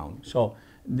basically unknown. So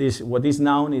what is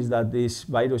known is that this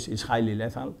virus is highly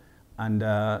lethal, and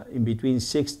in between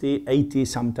 60, 80,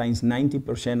 sometimes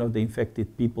 90% of the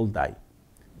infected people die.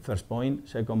 First point.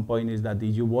 Second point is that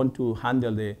if you want to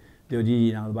handle the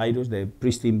original virus, the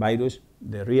pristine virus,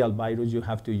 the real virus, you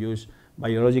have to use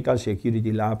Biological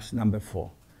Security Labs number 4.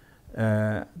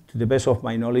 To the best of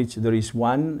my knowledge, there is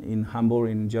one in Hamburg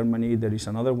in Germany, there is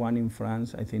another one in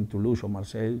France, I think Toulouse or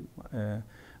Marseille,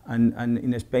 And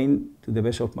in Spain, to the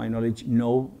best of my knowledge,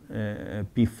 no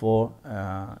P4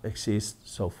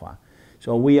 exists so far.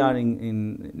 So we are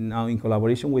now in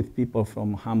collaboration with people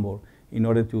from Hamburg in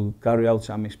order to carry out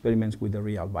some experiments with the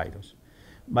real virus.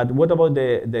 But what about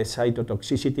the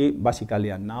cytotoxicity? Basically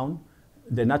unknown.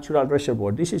 The natural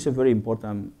reservoir, this is a very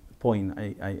important point,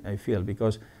 I feel,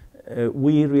 because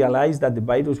we realized that the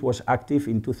virus was active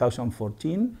in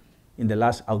 2014, in the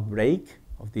last outbreak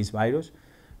of this virus.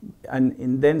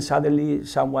 And then suddenly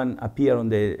someone appeared on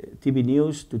the TV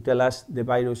news to tell us the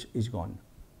virus is gone.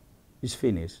 It's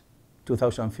finished,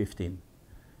 2015.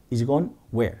 It's gone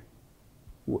where?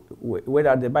 Where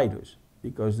are the virus?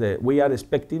 Because we are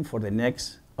expecting for the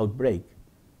next outbreak,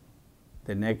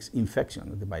 the next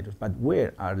infection of the virus. But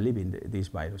where are living these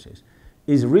viruses?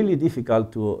 It's really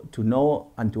difficult to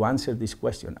know and to answer this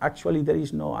question. Actually, there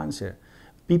is no answer.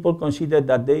 People consider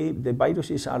that the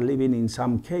viruses are living in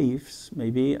some caves,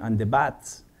 maybe, and the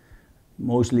bats,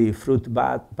 mostly fruit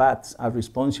bats, are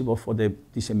responsible for the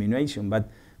dissemination.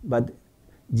 But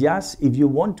just if you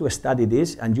want to study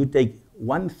this and you take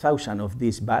 1,000 of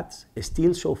these bats,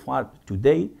 still so far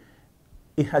today,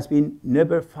 it has been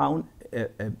never found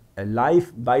a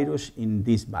live virus in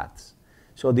these bats.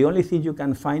 So the only thing you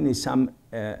can find is some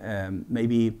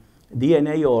maybe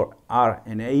DNA or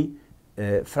RNA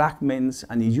fragments,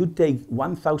 and if you take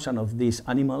 1,000 of these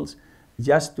animals,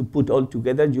 just to put all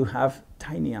together, you have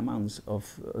tiny amounts of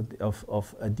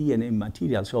DNA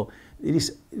material. So it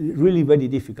is really very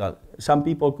difficult. Some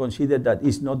people consider that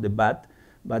it's not the bat,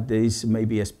 but there is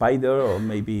maybe a spider or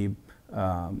maybe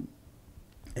a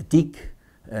tick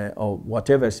or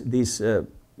whatever these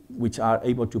which are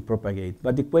able to propagate.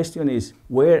 But the question is,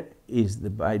 where is the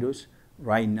virus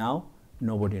right now?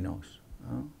 Nobody knows.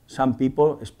 Some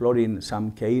people exploring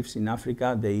some caves in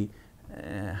Africa, they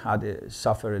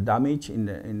suffered damage in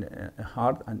the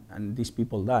heart, and these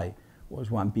people die.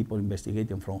 Was one people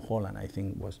investigating from Holland, I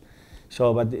think was.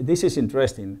 So, but this is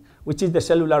interesting. Which is the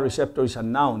cellular receptor is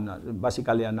unknown,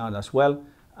 basically unknown as well,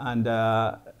 and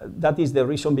that is the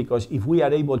reason, because if we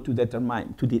are able to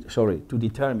determine, to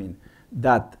determine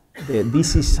that the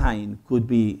disease sign could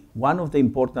be one of the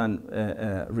important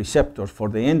receptors for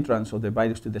the entrance of the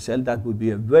virus to the cell, that would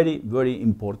be a very, very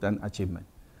important achievement.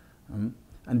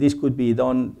 And this could be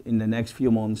done in the next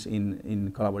few months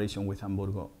in collaboration with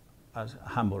Hamburg,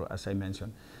 as I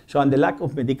mentioned. So, and the lack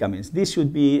of medicaments, this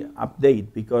should be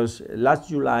updated, because last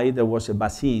July there was a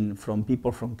vaccine from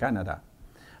people from Canada.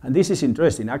 And this is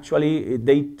interesting. Actually,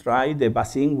 they tried the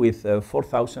vaccine with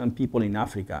 4,000 people in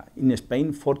Africa. In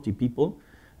Spain, 40 people.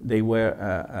 They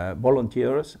were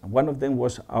volunteers. One of them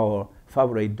was our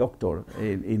favorite doctor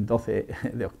in 12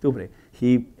 de Octubre.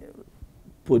 He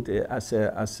put as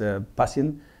a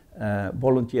patient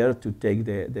volunteer to take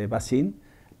the vaccine.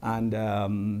 And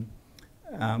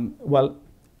well,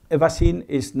 a vaccine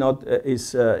is not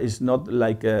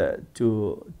like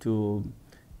to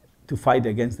fight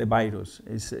against the virus.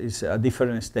 It's a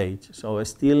different stage. So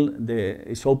still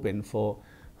it's open for,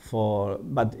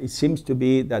 but it seems to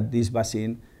be that this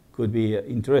vaccine could be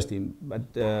interesting, but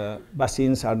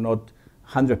vaccines are not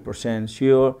 100%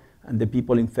 sure, and the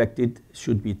people infected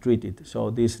should be treated.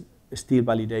 So this still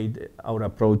validates our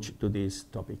approach to this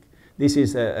topic. This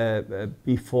is a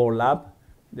P4 lab.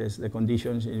 There's the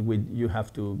conditions in which you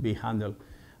have to be handled.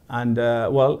 And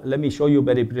well, let me show you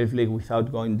very briefly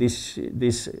without going this.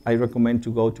 I recommend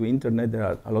to go to internet. There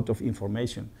are a lot of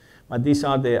information. But these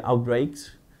are the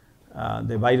outbreaks,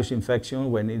 the virus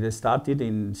infection when it started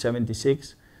in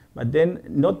 '76. But then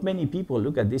not many people,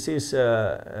 look at this is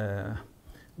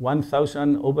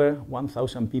 1,000, over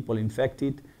 1,000 people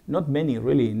infected. Not many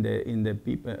really in the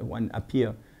people when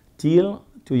appear till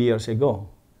 2 years ago.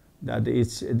 That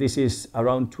this is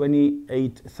around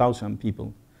 28,000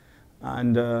 people.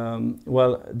 And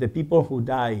well, the people who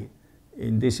died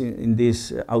in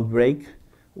this outbreak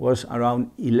was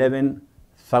around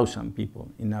 11,000 people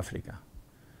in Africa.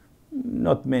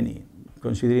 Not many,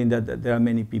 considering that there are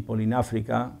many people in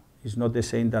Africa. It's not the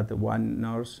same that the one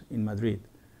nurse in Madrid.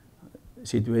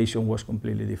 Situation was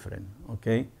completely different.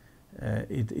 Okay,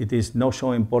 it is not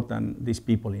so important these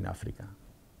people in Africa,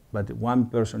 but one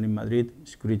person in Madrid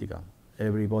is critical.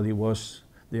 Everybody was,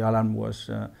 the alarm was.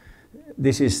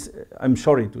 This is, I'm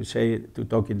sorry to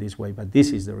talk in this way, but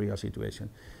this is the real situation.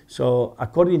 So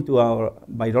according to our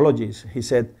virologist, he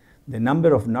said the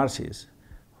number of nurses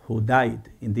who died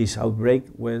in this outbreak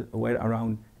were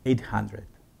around 800.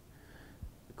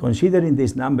 Considering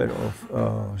this number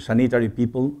of sanitary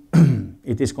people,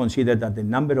 it is considered that the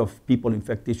number of people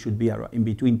infected should be in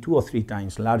between 2 or 3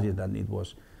 times larger than it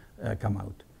was come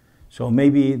out. So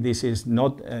maybe this is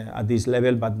not at this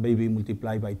level, but maybe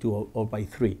multiplied by 2 or by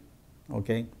 3,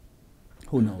 okay?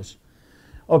 Who knows?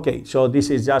 Okay, so this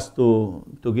is just to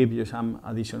give you some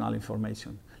additional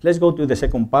information. Let's go to the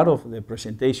second part of the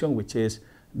presentation, which is,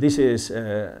 this is,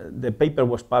 the paper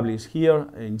was published here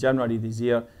in January this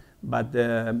year, but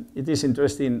it is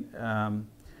interesting,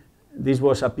 this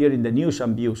was appeared in the News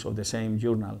and Views of the same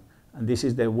journal, and this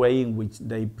is the way in which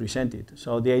they present it.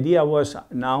 So the idea was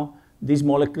now, this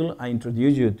molecule, I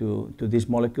introduced you to this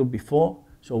molecule before,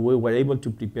 so we were able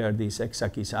to prepare this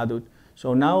hexakis adduct.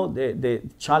 So now the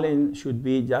challenge should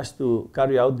be just to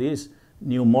carry out this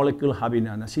new molecule having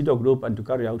an acido group and to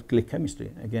carry out click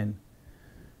chemistry again.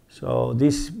 So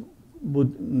this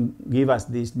would give us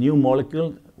this new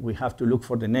molecule. We have to look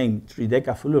for the name,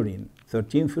 tridecafullerene,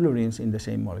 13 fullerenes in the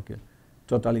same molecule,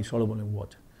 totally soluble in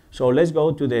water. So let's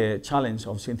go to the challenge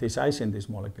of synthesizing this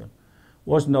molecule.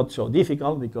 Was not so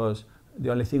difficult because the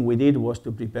only thing we did was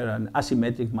to prepare an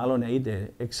asymmetric malonate,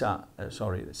 the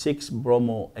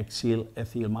 6-bromoxyl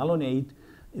ethyl malonate.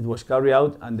 It was carried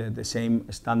out under the same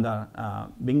standard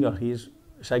Binger-His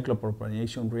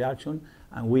cyclopropionation reaction,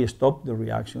 and we stopped the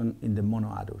reaction in the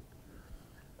monoadduct.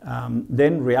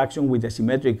 Then reaction with the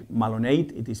symmetric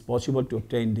malonate, it is possible to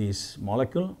obtain this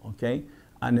molecule, okay,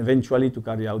 and eventually to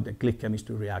carry out the click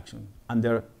chemistry reaction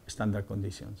under standard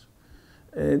conditions.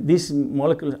 This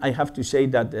molecule, I have to say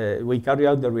that we carry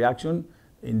out the reaction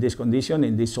in this condition,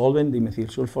 in this solvent, the methyl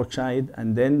sulfoxide,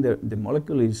 and then the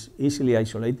molecule is easily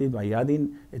isolated by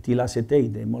adding ethyl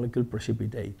acetate, the molecule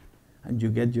precipitate, and you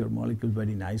get your molecule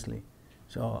very nicely.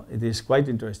 So it is quite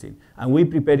interesting. And we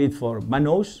prepared it for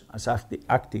mannose as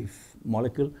active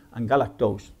molecule and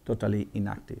galactose, totally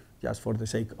inactive, just for the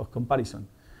sake of comparison.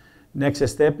 Next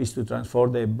step is to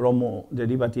transform the bromo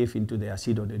derivative into the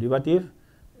acido derivative.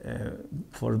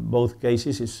 For both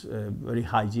cases, it's very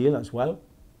high yield as well.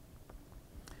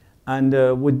 And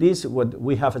with this, what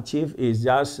we have achieved is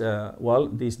just, well,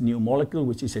 this new molecule,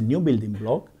 which is a new building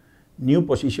block, new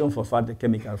position for further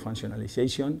chemical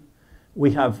functionalization.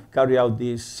 We have carried out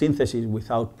this synthesis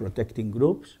without protecting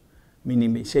groups,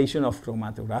 minimization of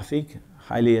chromatographic,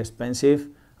 highly expensive,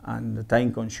 and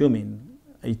time-consuming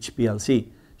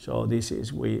HPLC. So this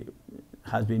is,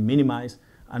 has been minimized,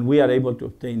 and we are able to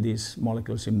obtain these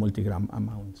molecules in multigram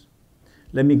amounts.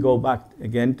 Let me go back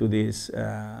again to this,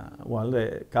 well,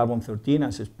 the carbon-13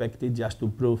 as expected, just to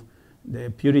prove the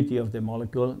purity of the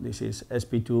molecule. This is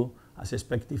sp2 as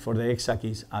expected for the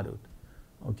hexakis adduct,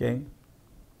 okay?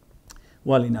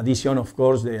 Well, in addition, of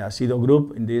course, the acido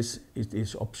group in this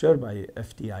is observed by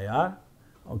FTIR,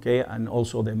 okay? And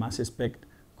also the mass spec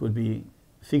could be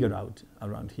figured out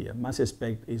around here. Mass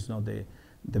spec is not the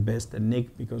best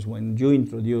technique because when you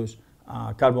introduce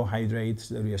carbohydrates,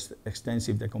 there is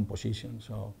extensive decomposition.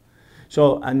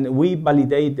 And we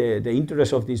validate the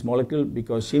interest of this molecule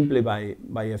because simply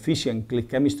by efficient click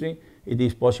chemistry, it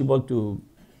is possible to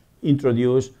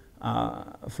introduce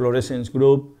fluorescence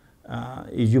group.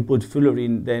 If you put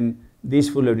fullerene, then this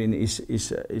fullerene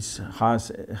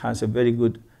has a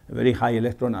very high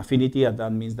electron affinity, and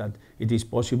that means that it is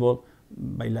possible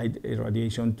by light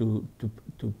irradiation to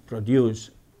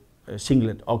produce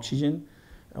singlet oxygen.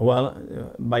 Well,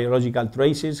 biological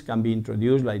traces can be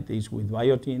introduced like this with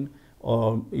biotin,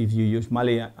 or if you use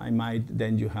maleimide,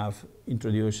 then you have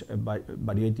introduced a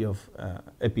variety of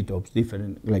epitopes,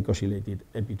 different glycosylated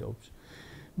epitopes.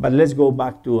 But let's go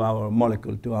back to our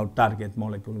molecule, to our target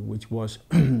molecule, which was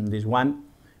this one.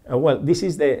 Well, this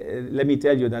is let me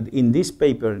tell you that in this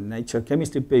paper, Nature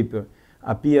Chemistry paper,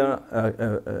 appear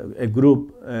a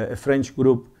group, a French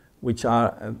group, which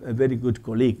are a very good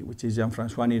colleague, which is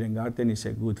Jean-François Nirengarten, is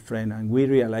a good friend, and we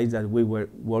realized that we were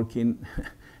working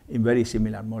in very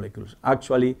similar molecules.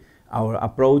 Actually, our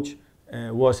approach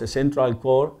was a central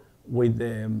core with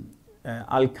the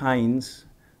alkynes,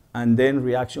 and then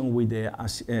reaction with the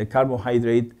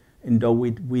carbohydrate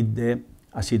endowed with the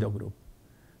acido group.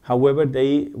 However,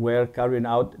 they were carrying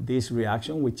out this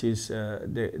reaction, which is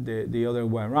the other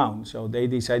way around. So they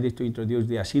decided to introduce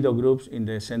the acido groups in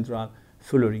the central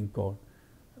fullerene core.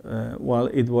 Well,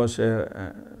 it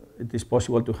is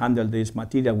possible to handle this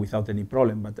material without any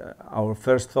problem, but our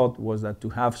first thought was that to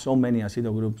have so many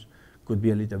acido groups could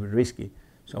be a little bit risky.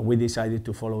 So we decided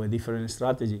to follow a different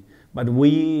strategy. But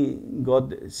we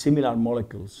got similar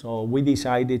molecules, so we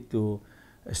decided to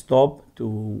stop, to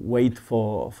wait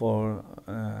for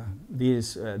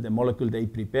the molecule they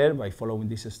prepare by following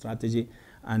this strategy,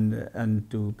 and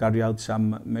to carry out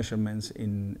some measurements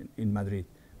in Madrid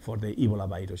for the Ebola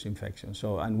virus infection.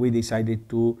 So, and we decided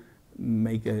to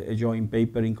make a joint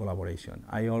paper in collaboration.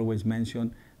 I always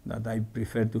mention that I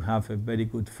prefer to have a very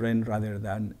good friend rather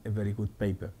than a very good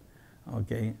paper.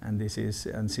 Okay, and this is,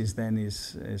 and since then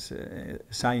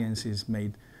science is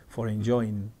made for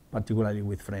enjoying, particularly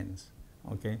with friends.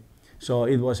 Okay, so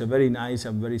it was a very nice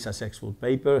and very successful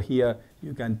paper. Here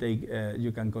you can take,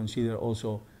 you can consider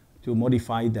also to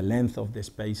modify the length of the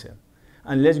spacer.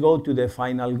 And let's go to the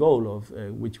final goal of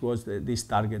which was this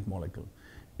target molecule.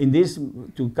 In this,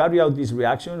 to carry out this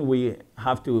reaction, we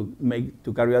have to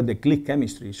carry out the click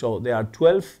chemistry. So there are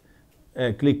 12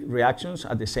 click reactions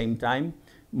at the same time,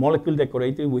 molecule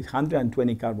decorated with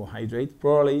 120 carbohydrates.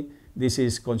 Probably this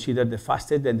is considered the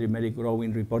fastest dendrimeric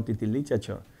growing reported in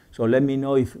literature. So let me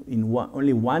know if in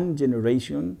only one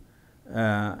generation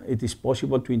it is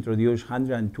possible to introduce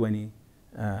 120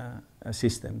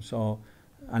 systems. So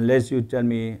unless you tell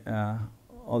me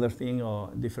other thing or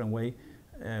different way,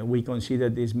 we consider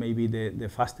this maybe the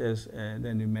fastest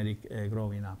dendrimeric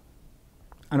growing up.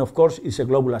 And of course, it's a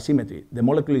global asymmetry. The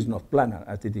molecule is not planar,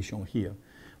 as it is shown here.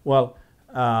 Well,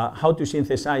 how to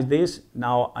synthesize this?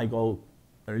 Now I go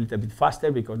a little bit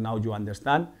faster because now you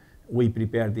understand. We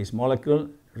prepare this molecule,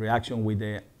 reaction with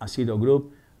the acido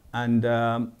group, and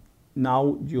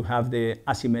now you have the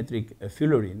asymmetric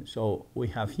fullerene. So we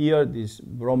have here this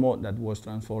bromo that was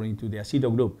transformed into the acido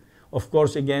group. Of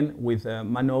course, again, with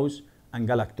mannose and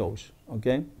galactose,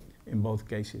 okay, in both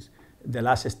cases. The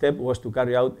last step was to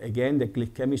carry out, again, the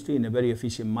click chemistry in a very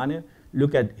efficient manner.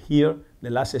 Look at here, the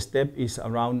last step is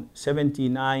around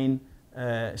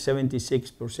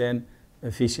 76%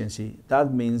 efficiency.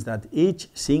 That means that each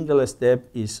single step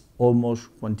is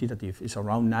almost quantitative. It's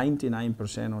around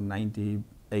 99% or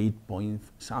 98 point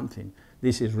something.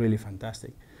 This is really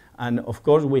fantastic. And of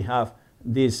course, we have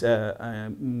this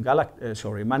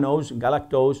mannose,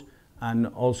 galactose, and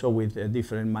also with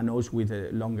different mannose with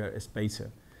a longer spacer.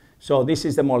 So this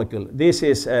is the molecule. This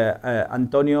is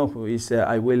Antonio, who is,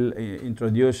 I will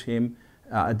introduce him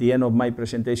at the end of my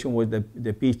presentation, was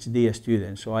the PhD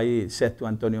student. So I said to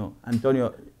Antonio,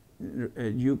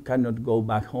 you cannot go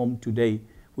back home today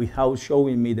without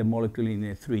showing me the molecule in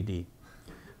a 3D.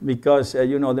 Because,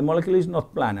 you know, the molecule is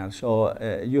not planar. So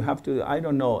you have to, I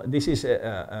don't know, this is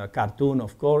a cartoon,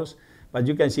 of course, but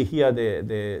you can see here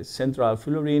the central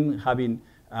fullerene having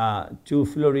 2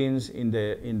 fullerenes in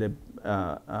the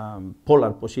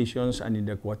polar positions, and in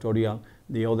the equatorial,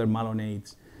 the other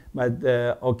malonates. But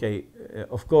okay,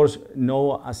 of course,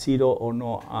 no acido or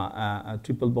no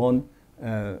triple bond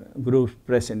groups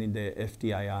present in the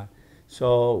FTIR.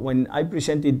 So when I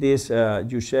presented this,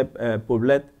 Josep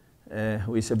Poblet,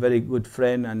 who is a very good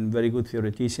friend and very good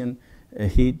theoretician,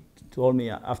 he told me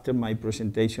after my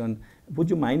presentation, would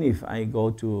you mind if I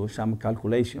go to some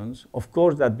calculations? Of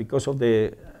course, that because of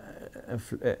the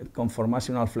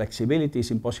conformational flexibility,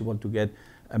 it's impossible to get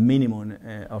a minimum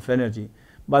of energy.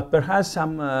 But perhaps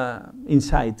some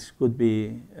insights could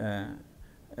be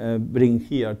bring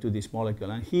here to this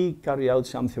molecule. And he carried out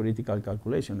some theoretical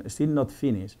calculation, still not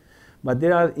finished. But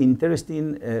there are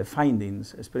interesting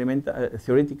findings,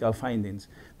 theoretical findings.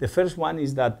 The first one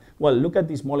is that, well, look at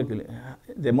this molecule.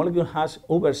 The molecule has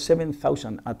over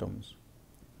 7,000 atoms.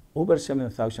 Over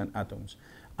 7,000 atoms.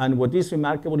 And what is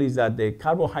remarkable is that the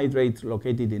carbohydrates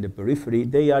located in the periphery,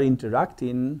 they are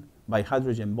interacting by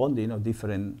hydrogen bonding of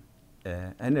different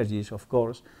energies, of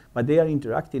course, but they are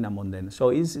interacting among them. So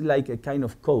it's like a kind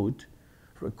of code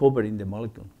recovering the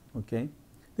molecule, okay?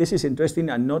 This is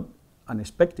interesting and not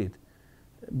unexpected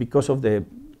because of the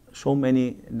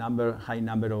high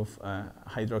number of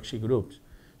hydroxy groups.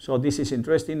 So this is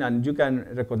interesting, and you can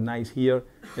recognize here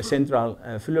the central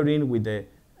fullerene with the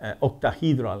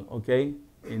octahedral, okay?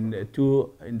 In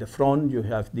the front, you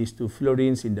have these 2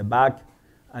 fullerenes, in the back,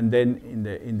 and then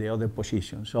in the other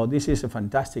position. So this is a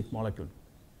fantastic molecule.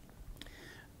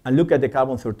 And look at the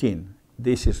carbon-13.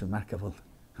 This is remarkable.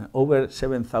 Over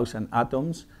 7,000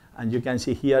 atoms, and you can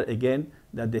see here again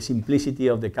that the simplicity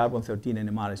of the carbon-13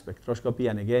 NMR spectroscopy,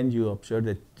 and again you observe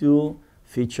the 2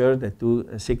 features, the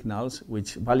 2 signals,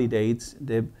 which validates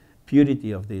the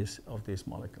purity of this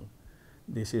molecule.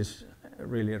 This is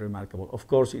really remarkable. Of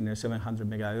course, in 700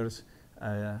 megahertz,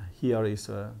 here is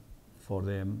for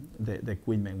the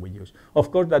equipment we use.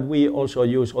 Of course, that we also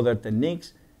use other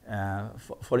techniques.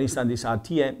 For instance, these are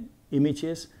TM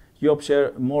images. You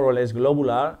observe more or less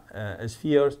globular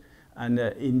spheres, and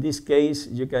in this case,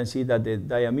 you can see that the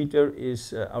diameter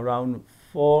is around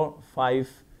 4-5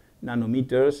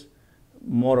 nanometers,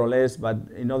 more or less, but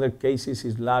in other cases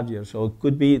it's larger. So it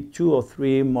could be 2 or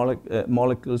 3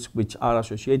 molecules which are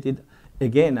associated,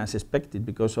 again, as expected,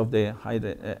 because of the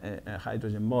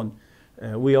hydrogen bond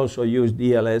We also use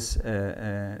DLS,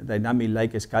 dynamic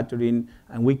light scattering,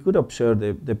 and we could observe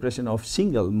the presence of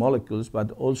single molecules,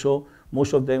 but also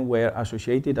most of them were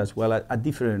associated as well at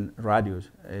different radius.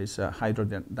 It's a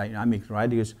hydrodynamic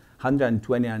radius,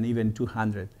 120 and even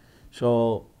 200.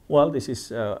 So, well, this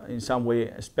is in some way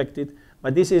expected,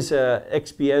 but this is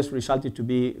XPS resulted to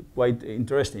be quite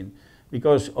interesting,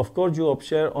 because of course you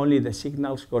observe only the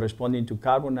signals corresponding to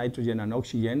carbon, nitrogen, and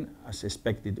oxygen as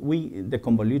expected. We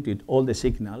deconvoluted all the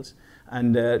signals,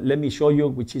 and let me show you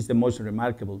which is the most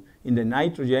remarkable. In the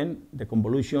nitrogen, the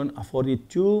convolution afforded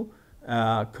two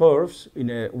curves in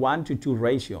a 1:2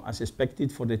 ratio as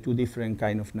expected for the two different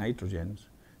kind of nitrogens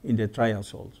in the trial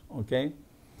salts, okay?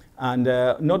 And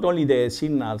not only the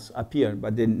signals appear,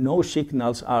 but the no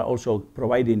signals are also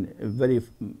providing very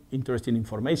interesting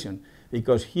information,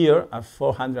 because here at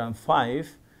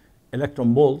 405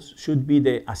 electron volts should be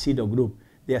the acido group.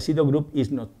 The acido group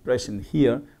is not present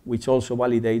here, which also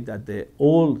validates that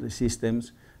all the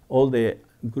systems, all the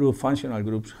functional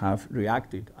groups have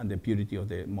reacted and the purity of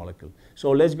the molecule.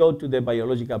 So let's go to the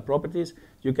biological properties.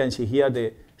 You can see here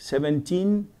the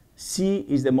 17C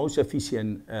is the most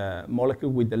efficient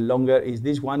molecule with the longer, is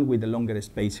this one with the longer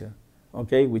spacer,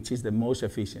 okay, which is the most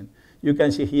efficient. You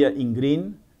can see here in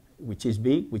green, which is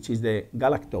big, which is the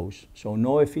galactose. So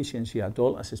no efficiency at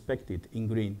all as expected in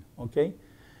green, okay?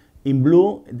 In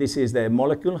blue, this is the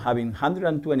molecule having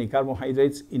 120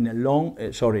 carbohydrates in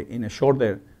a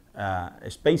shorter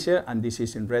spacer, and this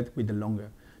is in red with the longer.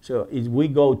 So if we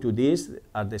go to this,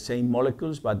 are the same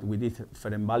molecules, but with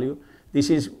different value. This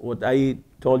is what I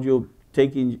told you,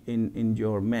 take in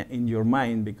your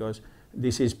mind, because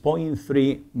this is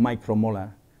 0.3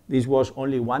 micromolar. This was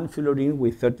only one fullerene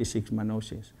with 36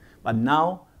 mannoses. But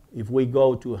now, if we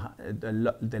go to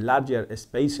the larger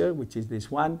spacer, which is this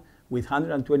one, with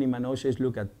 120 mannoses,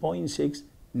 look at 0.6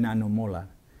 nanomolar.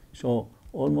 So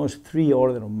almost 3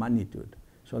 orders of magnitude.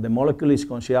 So the molecule is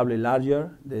considerably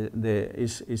larger.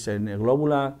 It's in a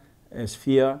globular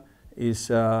sphere,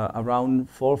 is around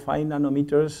 4 or 5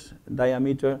 nanometers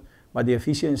diameter, but the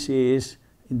efficiency is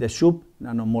in the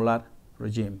sub-nanomolar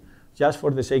regime. Just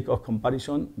for the sake of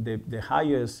comparison, the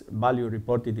highest value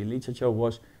reported in literature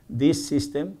was this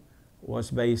system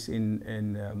was based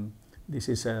in this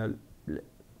is a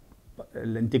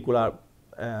lenticular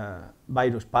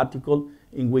virus particle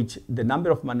in which the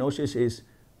number of mannoses is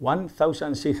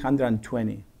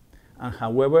 1,620, and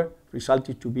however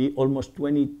resulted to be almost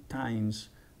 20 times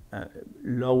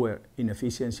lower in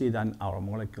efficiency than our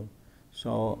molecule.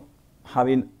 So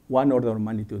having 1 order of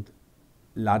magnitude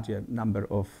larger number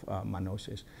of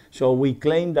mannoses. So we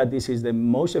claim that this is the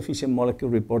most efficient molecule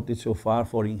reported so far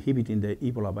for inhibiting the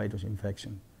Ebola virus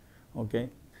infection. Okay,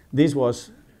 this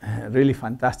was really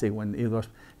fantastic when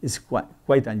it's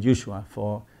quite unusual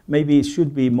for, maybe it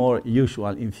should be more usual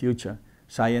in future.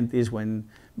 Scientists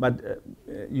but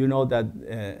you know that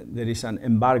there is an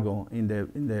embargo in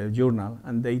the journal,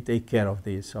 and they take care of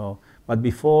this. So, but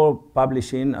before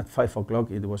publishing at 5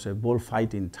 o'clock, it was a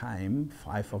bullfighting time,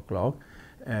 5 o'clock.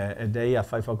 A day at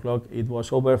 5 o'clock, it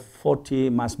was over 40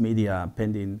 mass media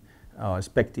pending,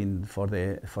 expecting for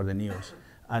the news.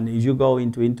 And if you go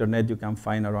into internet, you can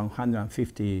find around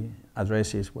 150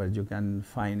 addresses where you can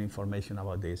find information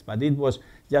about this. But it was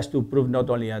just to prove not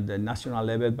only at the national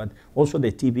level, but also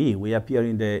the TV. We appear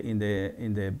in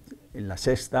La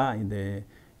Sexta, in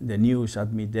the news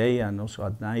at midday and also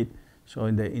at night. So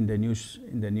in the news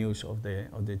of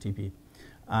the TV.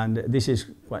 And this is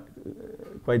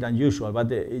quite unusual, but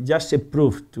just a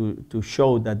proof to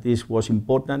show that this was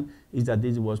important is that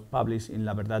this was published in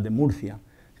La Verdad de Murcia.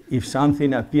 If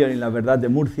something appeared in La Verdad de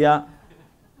Murcia,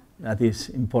 that is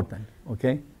important,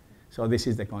 okay? So this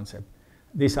is the concept.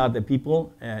 These are the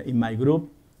people in my group.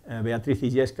 Beatriz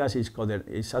Illescas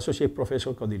is associate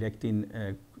professor co-directing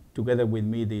together with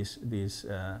me this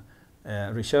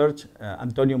research.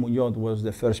 Antonio Muñoz was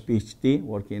the first PhD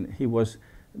working. He was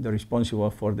the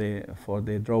responsible for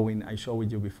the drawing I showed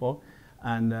you before.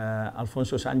 And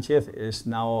Alfonso Sanchez is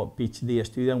now a PhD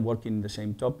student working in the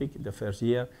same topic, the first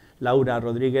year. Laura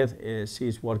Rodriguez,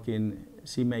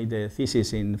 she made the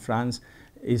thesis in France,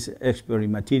 is expert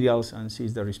in materials, and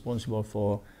she's the responsible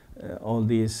for all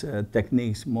these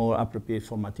techniques more appropriate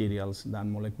for materials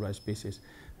than molecular species.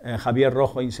 Javier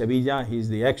Rojo in Sevilla, he's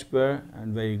the expert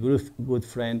and very good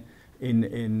friend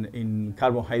in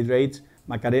carbohydrates.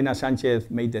 Macarena Sanchez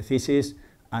made the thesis,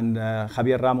 and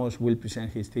Javier Ramos will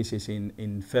present his thesis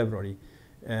in February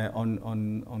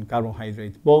on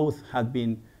carbohydrates. Both had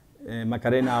been,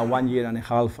 Macarena 1.5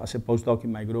 years as a postdoc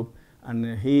in my group,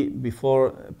 And he, before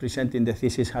presenting the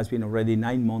thesis, has been already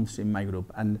 9 months in my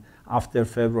group. And after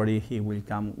February, he will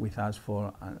come with us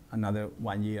for another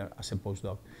 1 year as a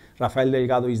postdoc. Rafael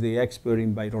Delgado is the expert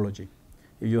in virology.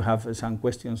 If you have some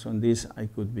questions on this, I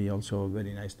could be also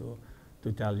very nice to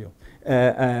tell you.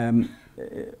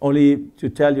 Only to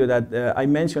tell you that I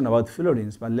mentioned about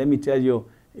fullerenes, but let me tell you,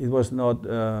 it was not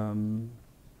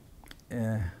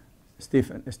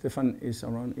Stefan is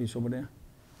around, is over there?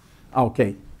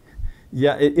 Okay.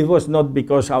 Yeah, it was not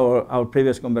because our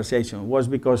previous conversation. It was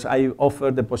because I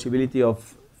offered the possibility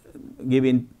of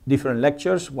giving different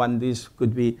lectures. One, this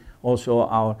could be also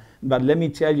our, but let me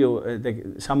tell you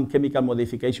some chemical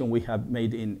modification we have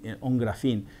made on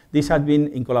graphene. This had been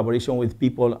in collaboration with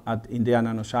people at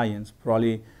IMDEA-Nanoscience.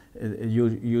 Probably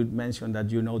you mentioned that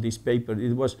you know this paper.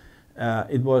 It was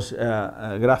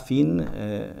graphene.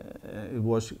 It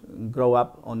was grow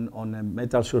up on a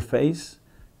metal surface,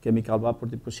 chemical vapor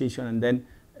deposition, and then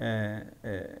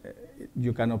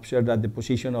you can observe that the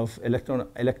position of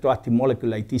electroactive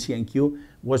molecule like TCNQ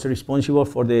was responsible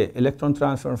for the electron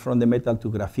transfer from the metal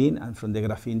to graphene and from the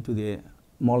graphene to the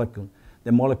molecule.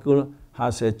 The molecule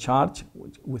has a charge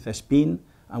with a spin,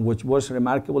 and which was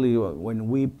remarkable when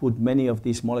we put many of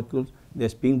these molecules, the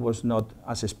spin was not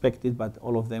as expected, but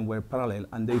all of them were parallel,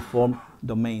 and they form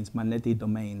domains, magnetic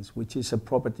domains, which is a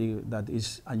property that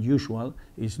is unusual,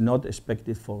 is not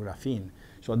expected for graphene.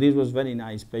 So this was very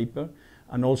nice paper.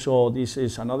 And also this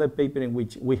is another paper in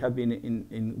which we have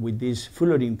been with these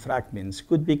fullerene fragments,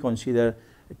 could be considered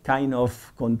a kind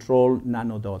of controlled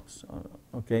nanodots,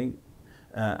 okay?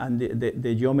 And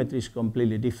the geometry is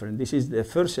completely different. This is the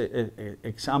first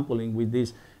example in which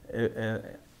this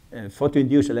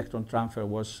photo-induced electron transfer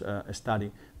was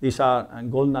studied. These are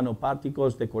gold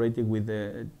nanoparticles decorated with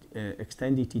the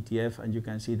extended TTF, and you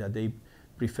can see that they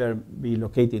prefer be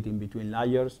located in between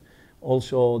layers.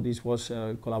 Also, this was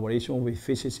a collaboration with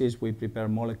physicists. We prepare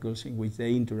molecules in which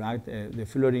they interact, the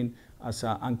fullerene as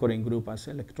an anchoring group, as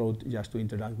electrode, just to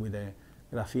interact with the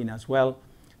graphene as well.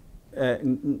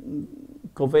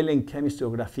 Covalent chemistry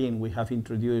of graphene we have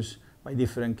introduced by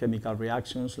different chemical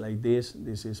reactions like this.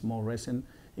 This is more recent,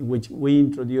 in which we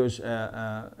introduce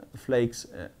flakes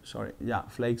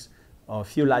of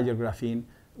few layer graphene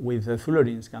with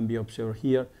fullerenes can be observed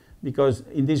here, because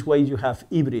in this way you have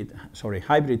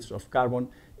hybrids of carbon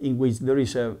in which there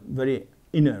is a very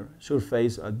inner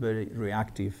surface, a very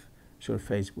reactive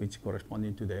surface which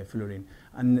corresponding to the fullerene.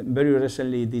 And very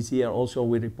recently this year also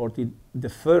we reported the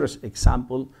first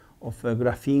example of a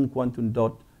graphene quantum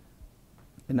dot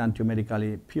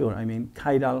enantiomerically pure, I mean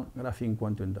chiral graphene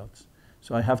quantum dots.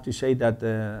 So I have to say that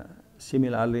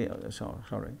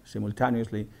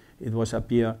simultaneously it was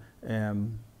appear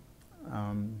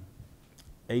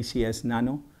ACS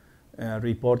Nano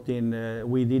reporting,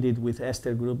 we did it with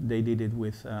ester group, they did it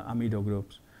with amido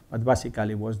groups. But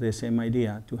basically it was the same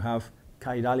idea, to have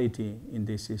chirality in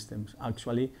these systems.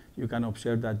 Actually, you can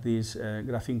observe that these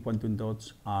graphene quantum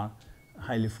dots are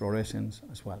highly fluorescent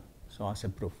as well, so as a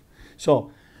proof.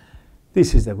 So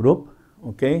this is the group,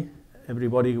 okay?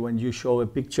 Everybody, when you show a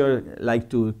picture, like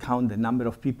to count the number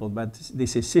of people, but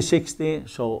this is C60,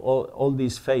 so all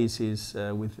these faces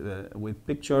with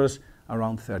pictures,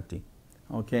 around 30,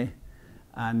 okay?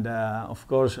 And of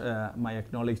course, my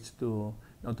acknowledge to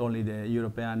not only the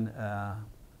European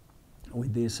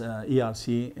with this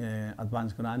ERC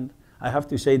advanced grant. I have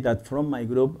to say that from my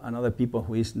group, another people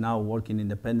who is now working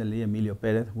independently, Emilio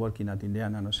Perez, working at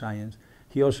IMDEA-Nanoscience,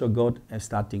 he also got a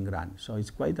starting grant. So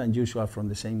it's quite unusual from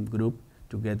the same group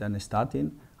to get an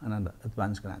starting and an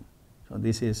advanced grant. So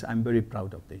this is, I'm very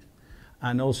proud of this.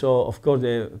 And also, of course,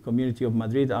 the community of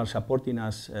Madrid are supporting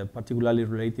us, particularly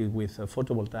related with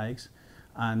photovoltaics,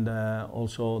 and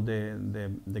also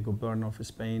the government of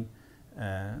Spain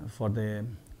for the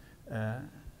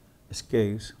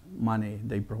scales money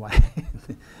they provide.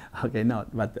 Okay, no,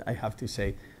 but I have to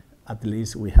say, at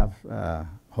least we have,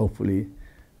 hopefully,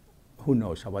 who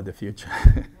knows about the future.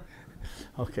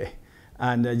 Okay,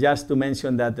 and just to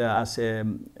mention that as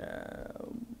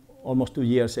almost 2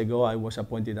 years ago, I was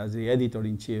appointed as the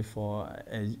editor-in-chief for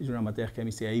Journal Materials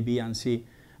Chemistry A, B, and C,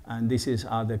 and this is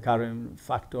the current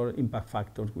factor, impact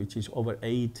factor, which is over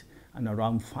 8 and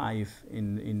around 5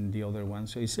 in the other one.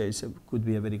 So it could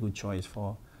be a very good choice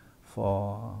for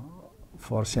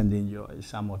sending you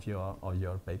some of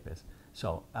your papers.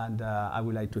 So, and I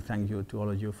would like to thank you to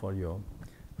all of you for your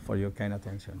kind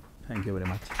attention. Thank you very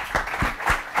much.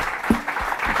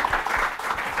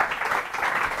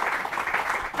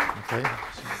 Okay,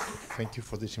 so thank you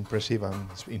for this impressive and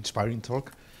inspiring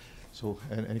talk. So,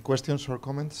 any questions or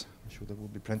comments? I'm sure there will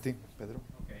be plenty. Pedro?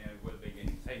 Okay, I will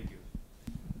begin. Thank you.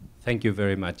 Thank you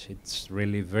very much. It's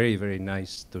really very, very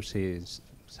nice to see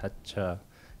such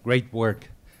great work.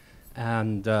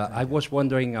 And I was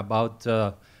wondering about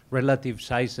relative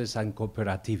sizes and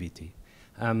cooperativity,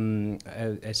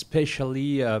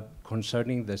 especially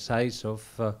concerning the size of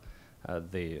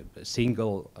the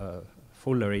single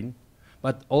fullerene,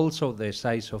 but also the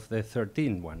size of the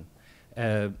 13 one.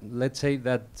 Let's say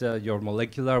that your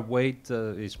molecular weight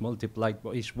is multiplied,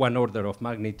 is 1 order of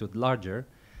magnitude larger,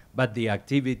 but the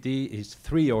activity is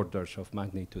 3 orders of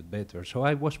magnitude better. So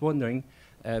I was wondering,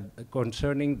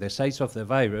 concerning the size of the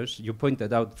virus, you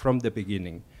pointed out from the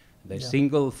beginning, the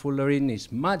single fullerene is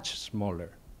much smaller.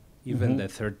 Even the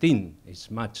 13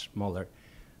 is much smaller.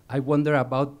 I wonder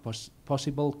about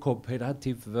possible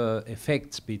cooperative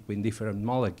effects between different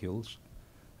molecules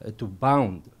to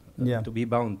bound, to be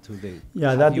bound to the...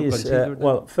 Yeah, that is,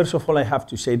 well, first of all, I have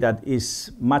to say that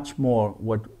is much more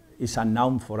what is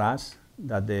unknown for us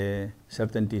than the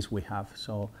certainties we have.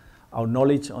 So our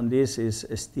knowledge on this is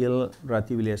still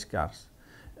relatively scarce.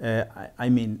 I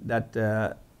mean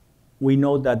that we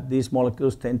know that these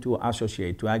molecules tend to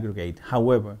associate, to aggregate.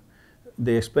 However,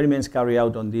 the experiments carried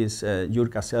out on these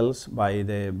Yurka cells by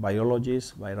the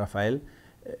biologist, by Rafael,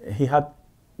 he had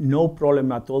no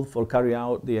problem at all for carrying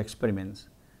out the experiments,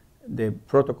 the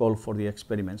protocol for the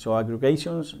experiment. So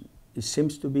aggregations, it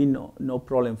seems to be no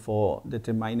problem for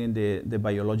determining the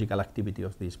biological activity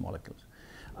of these molecules.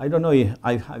 I don't know if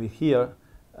I have it here.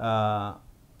 No,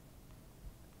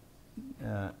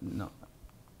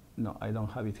 I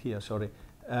don't have it here, sorry.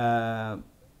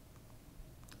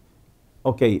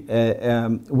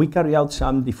 We carry out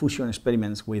some diffusion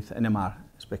experiments with NMR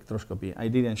spectroscopy. I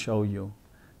didn't show you.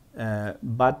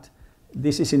 But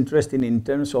this is interesting in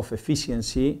terms of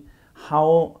efficiency,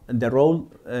 how the role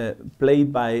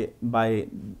played by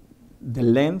the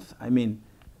length, I mean,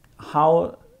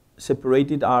 how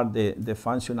separated are the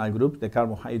functional groups, the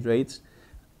carbohydrates,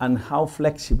 and how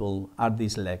flexible are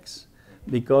these legs.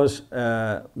 Because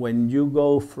when you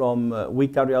go from, we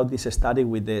carry out this study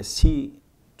with the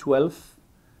C12,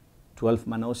 12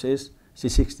 mannoses,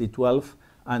 C6012,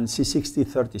 and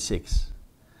C6036,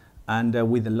 and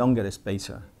with a longer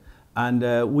spacer. And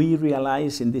we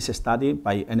realized in this study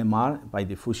by NMR, by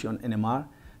diffusion NMR,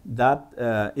 that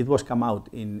it was come out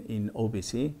in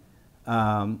OBC,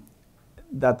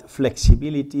 that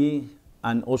flexibility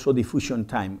and also diffusion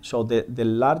time. So the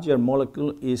larger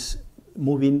molecule is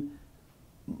moving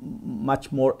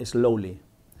much more slowly.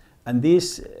 And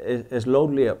this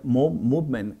slowly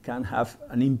movement can have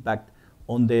an impact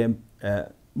on the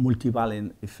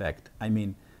multivalent effect. I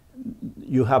mean,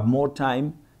 you have more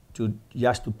time to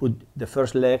just to put the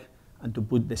first leg and to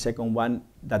put the second one,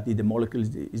 that the molecule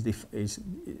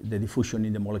the diffusion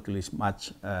in the molecule is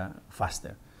much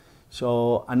faster.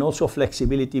 So, and also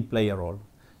flexibility play a role.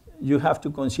 You have to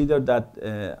consider that,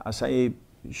 as I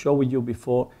showed you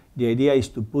before, the idea is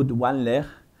to put one leg,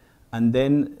 and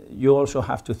then you also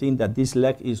have to think that this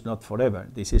leg is not forever.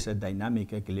 This is a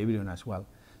dynamic equilibrium as well.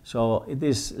 So it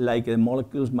is like the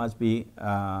molecules must be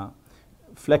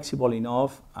flexible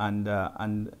enough and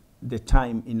the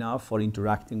time enough for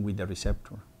interacting with the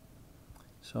receptor.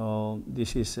 So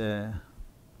this is...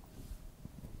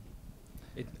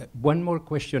 one more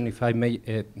question, if I may,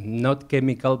 not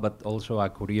chemical, but also a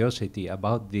curiosity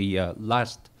about the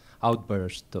last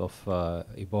outburst of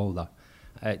Ebola,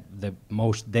 the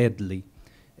most deadly.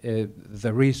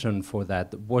 The reason for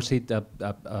that, was it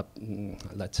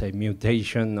let's say,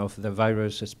 mutation of the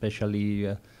virus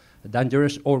especially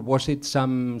dangerous, or was it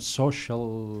some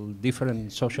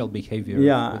different social behavior?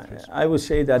 Yeah, I would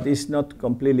say that it's not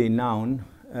completely known.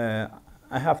 I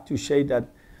have to say that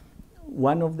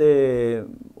one of the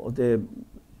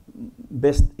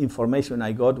best information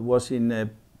I got was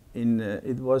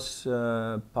it was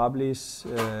published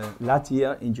last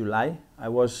year in July. I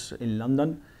was in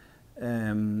London,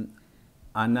 and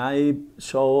I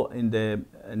saw in the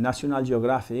National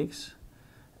Geographic,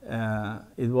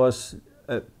 it was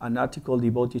an article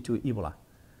devoted to Ebola.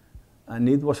 And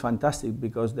it was fantastic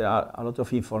because there are a lot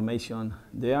of information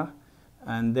there.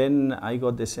 And then I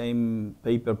got the same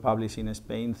paper published in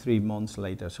Spain 3 months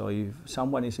later. So if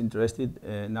someone is interested,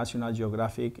 National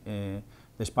Geographic,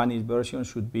 the Spanish version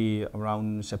should be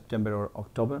around September or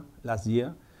October last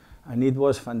year. And it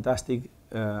was fantastic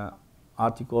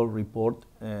article, report.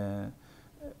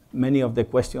 Many of the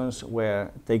questions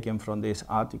were taken from this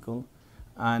article.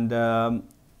 And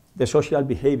the social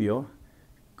behavior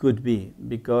could be,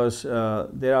 because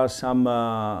there are some,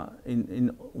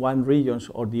 in one region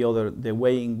or the other, the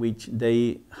way in which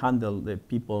they handle the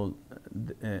people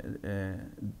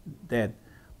dead,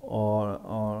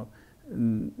 or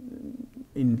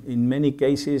in many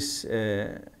cases,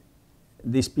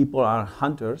 these people are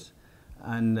hunters,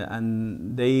 and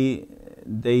they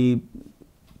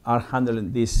are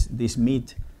handling this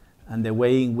meat, and the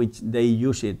way in which they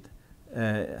use it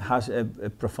has a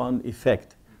profound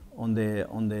effect on the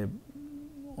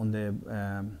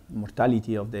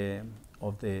mortality of the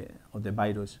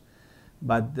virus.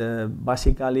 But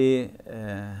basically,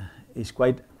 it's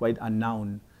quite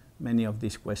unknown, many of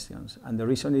these questions. And the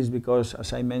reason is because,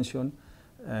 as I mentioned,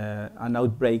 an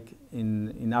outbreak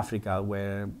in Africa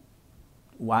where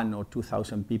 1,000 or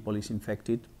 2,000 people is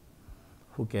infected,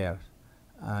 who cares?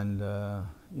 And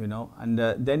you know, and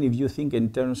then if you think in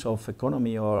terms of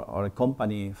economy or a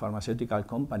company, pharmaceutical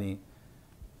company,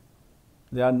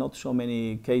 there are not so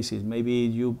many cases. Maybe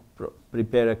you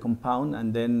prepare a compound,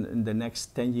 and then in the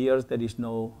next 10 years there is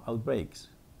no outbreaks.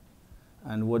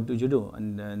 And what do you do?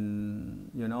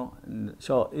 And you know, and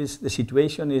so the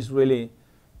situation is really,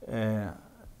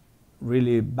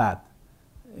 really bad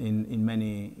in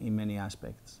many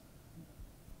aspects.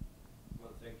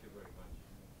 Well, thank you very much.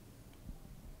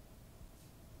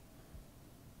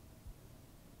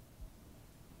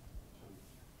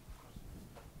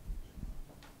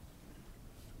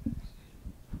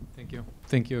 Thank you.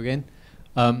 Thank you again.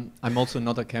 I'm also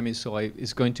not a chemist, so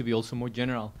it's going to be also more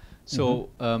general. So,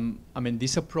 I mean,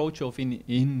 this approach of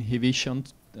inhibition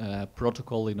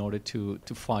protocol in order to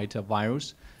fight a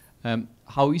virus,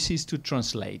 how easy is to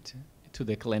translate to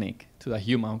the clinic, to the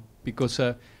human? Because,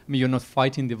 I mean, you're not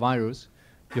fighting the virus,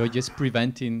 you're just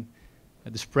preventing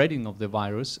the spreading of the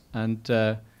virus. And,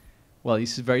 well,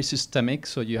 it's very systemic,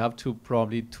 so you have to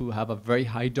probably have a very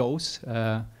high dose.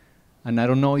 And I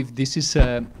don't know if this is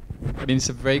I mean, it's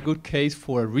a very good case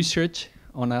for research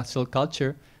on a cell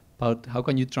culture, but how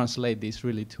can you translate this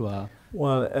really to a...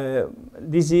 Well,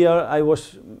 this year I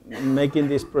was making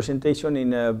this presentation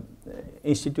in an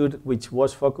institute which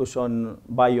was focused on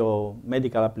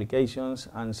biomedical applications,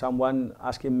 and someone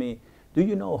asking me, do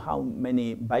you know how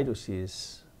many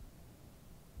viruses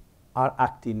are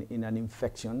acting in an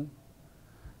infection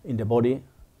in the body?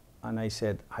 And I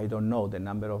said, I don't know the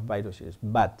number of viruses,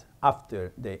 but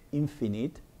after the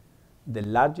infinite, the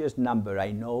largest number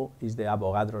I know is the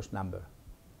Avogadro's number,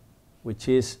 which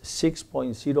is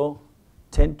 6.0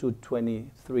 10 to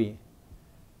 23.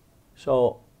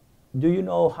 So do you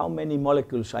know how many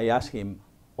molecules, I asked him,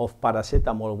 of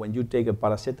paracetamol, when you take a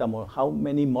paracetamol, how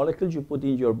many molecules you put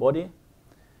in your body?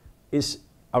 Is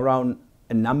around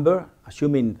a number,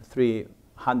 assuming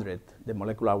 300, the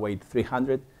molecular weight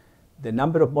 300, the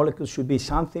number of molecules should be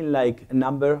something like a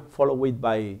number followed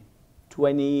by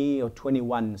 20 or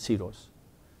 21 zeros.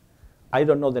 I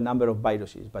don't know the number of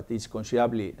viruses, but it's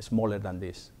considerably smaller than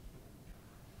this.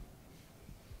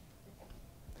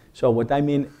 So what I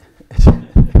mean... The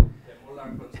molar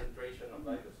concentration of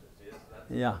viruses, yes, that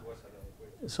yeah. was another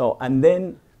question. So, and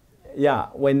then, yeah,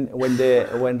 when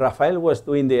Rafael was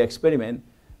doing the experiment,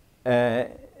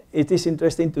 it is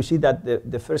interesting to see that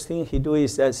the first thing he do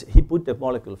is that he put the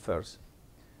molecule first,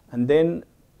 and then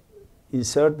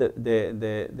insert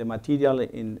the material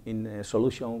in a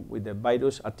solution with the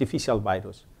virus, artificial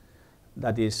virus.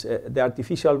 That is, the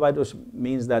artificial virus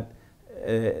means that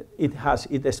it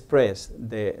expresses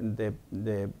the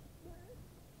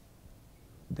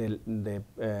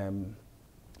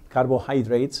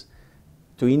carbohydrates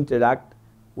to interact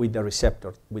with the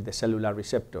receptor, with the cellular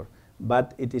receptor,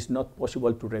 but it is not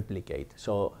possible to replicate.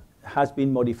 So has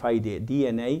been modified the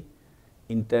DNA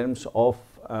in terms of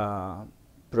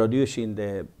producing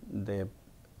the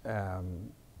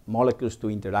molecules to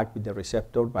interact with the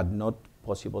receptor, but not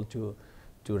possible to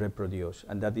reproduce,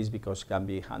 and that is because can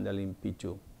be handled in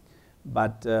P2.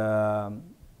 But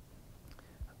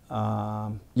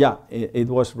yeah, it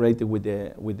was related with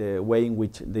the way in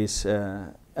which this,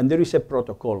 and there is a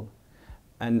protocol.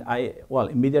 And well,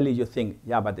 immediately you think,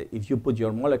 yeah, but if you put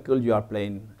your molecule, you are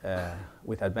playing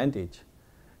with advantage.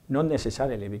 Not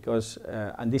necessarily, because,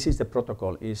 and this is the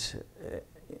protocol, is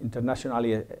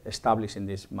internationally established in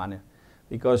this manner.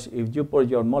 Because if you put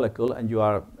your molecule and you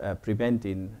are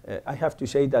preventing, I have to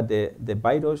say that the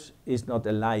virus is not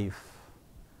a live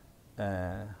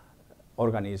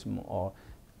organism, or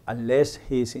unless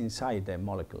he's inside the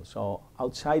molecule. So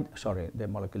outside, sorry, the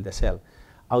molecule, the cell.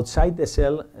 Outside the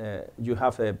cell, you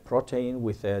have a protein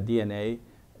with a DNA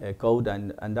code,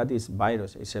 and that is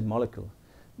virus, it's a molecule.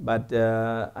 But,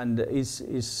 and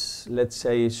is let's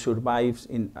say, survives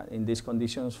in these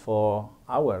conditions for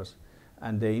hours.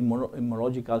 And the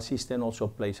immunological system also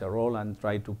plays a role and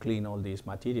try to clean all this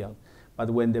material.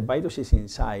 But when the virus is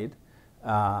inside,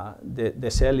 the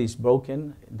cell is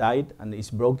broken, died, and is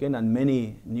broken, and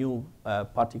many new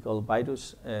particle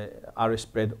virus are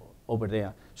spread over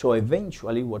there. So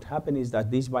eventually what happens is that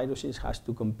these viruses has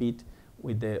to compete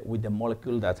with the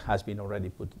molecule that has been already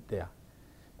put there.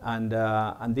 And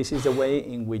this is the way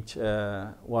in which,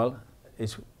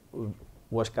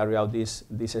 was carried out this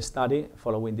study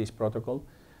following this protocol.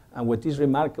 And what is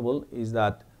remarkable is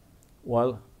that,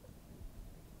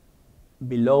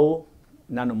 below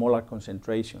nanomolar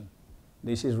concentration,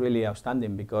 this is really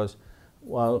outstanding because,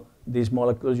 these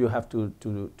molecules you have to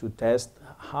test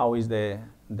how is the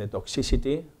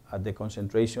toxicity at the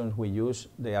concentrations we use.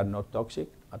 They are not toxic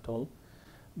at all,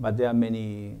 but there are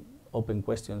many open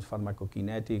questions,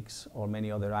 pharmacokinetics or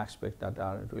many other aspects that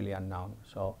are really unknown.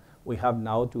 So we have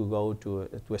now to go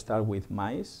to start with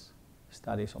mice,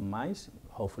 studies on mice,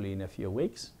 hopefully in a few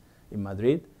weeks in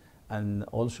Madrid, and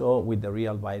also with the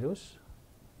real virus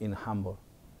in Hamburg.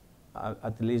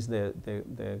 At least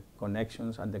the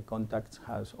connections and the contacts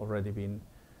has already been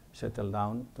settled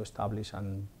down to establish,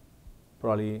 and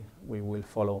probably we will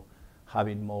follow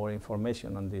having more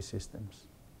information on these systems.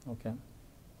 Okay.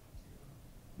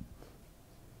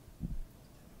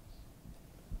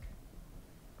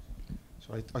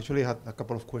 So I actually had a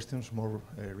couple of questions more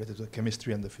related to the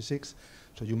chemistry and the physics.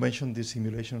 So you mentioned these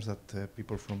simulations that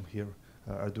people from here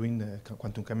are doing,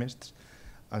 quantum chemists,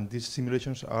 and these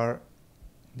simulations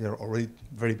they're already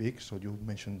very big. So you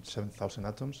mentioned 7,000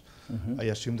 atoms. Mm-hmm. I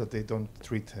assume that they don't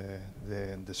treat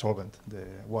the solvent, the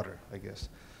water, I guess.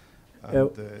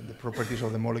 And the properties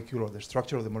of the molecule or the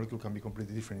structure of the molecule can be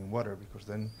completely different in water, because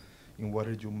then in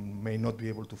water you may not be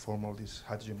able to form all these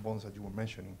hydrogen bonds that you were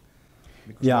mentioning.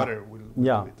 Because water will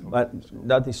do it. But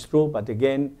that is true. But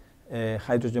again,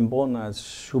 hydrogen bond as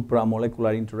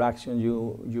supramolecular interaction,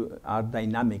 you are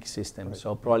dynamic systems. Right.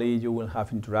 So probably you will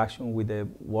have interaction with the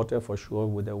water for sure,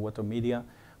 with the water media,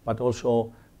 but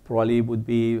also probably would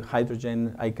be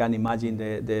hydrogen. I can imagine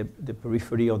the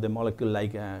periphery of the molecule,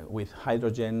 like with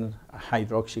hydrogen, a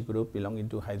hydroxy group belonging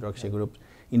to hydroxy groups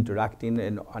interacting,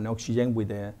 and an oxygen with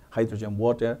the hydrogen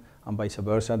water, and vice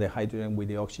versa, the hydrogen with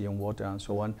the oxygen water, and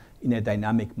so on, in a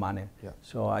dynamic manner. Yeah.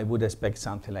 So I would expect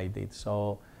something like this.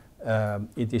 So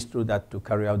it is true that to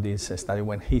carry out this study,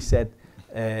 when he said,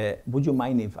 would you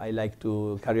mind if I like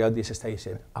to carry out this study, he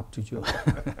said, up to you.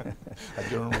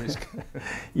 At your own risk.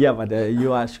 Yeah, but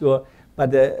you are sure.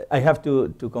 But I have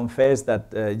to confess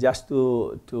that just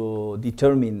to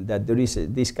determine that there is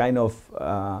this kind of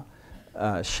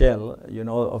shell,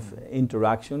 of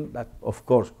interaction that, of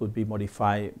course, could be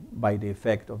modified by the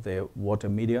effect of the water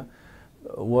media,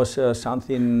 was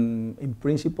something, in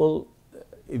principle,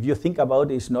 if you think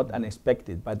about it, it's not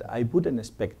unexpected, but I wouldn't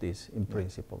expect this in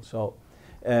principle. So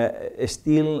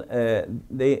still,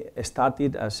 they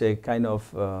started as a kind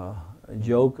of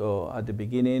joke at the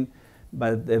beginning,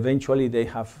 but eventually they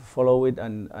have followed it,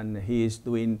 and he is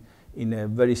doing in a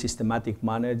very systematic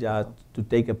manner, just to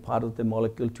take a part of the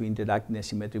molecule to interact in a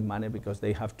symmetric manner, because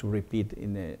they have to repeat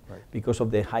because of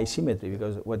the high symmetry.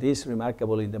 Because what is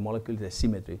remarkable in the molecule is the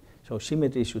symmetry. So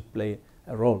symmetry should play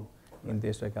a role in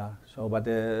this regard. So, but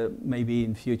maybe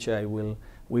in future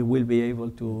we will be able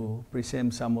to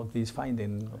present some of these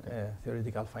findings,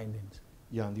 theoretical findings.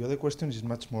 Yeah, and the other question is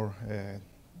much more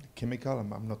chemical.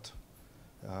 I'm not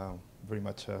very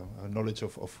much knowledge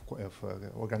of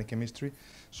organic chemistry.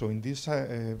 So in this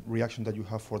reaction that you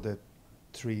have for the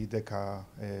 3-deca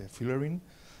fullerene,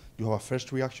 you have a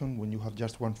first reaction when you have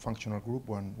just one functional group,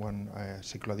 one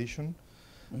cycle addition,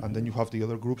 and then you have the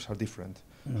other groups are different.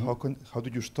 How do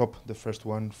you stop the first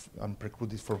one and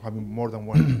preclude it from having more than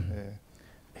one?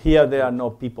 Here there are no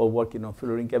people working on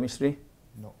fullerene chemistry?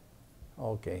 No.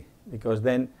 Okay, because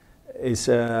then this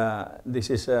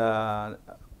is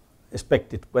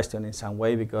expected question in some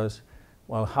way, because,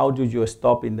 well, how do you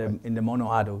stop in the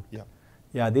monoadduct? Yeah.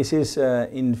 Yeah, this is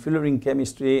in fullerene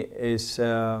chemistry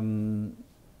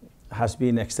has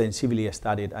been extensively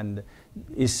studied, and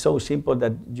is so simple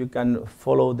that you can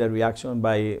follow the reaction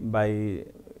by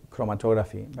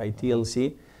chromatography, by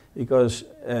TLC, because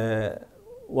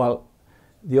well,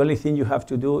 the only thing you have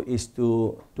to do is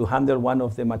to handle one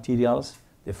of the materials,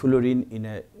 the fullerene,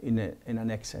 in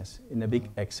an excess, in a big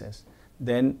excess.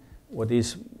 Then what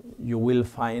is you will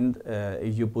find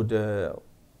if you put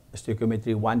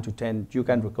stoichiometry 1 to 10, you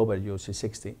can recover your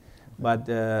C60. But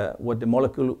what the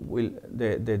molecule will,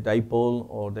 the dipole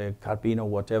or the carpene or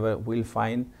whatever will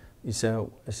find is a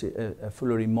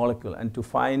fullerene molecule. And to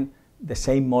find the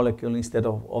same molecule instead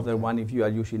of other one, if you are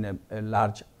using a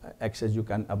large excess, you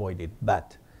can avoid it.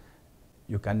 But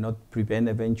you cannot prevent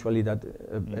eventually that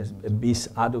a bis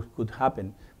adduct could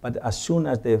happen. But as soon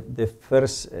as the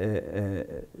first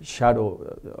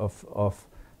shadow of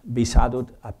bis adduct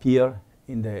appear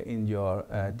in your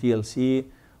TLC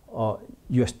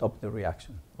you stop the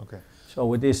reaction. Okay. So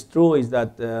what is true is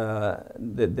that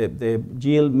the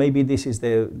yield, maybe this is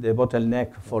the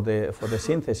bottleneck for the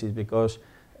synthesis, because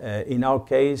in our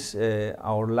case,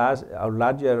 our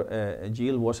larger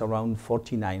yield was around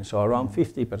 49, so around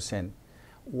 50%.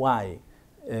 Why?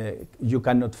 You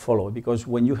cannot follow, because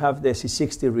when you have the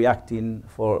C60 reacting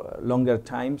for longer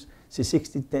times,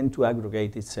 C60 tend to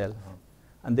aggregate itself,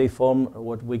 and they form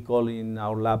what we call in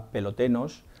our lab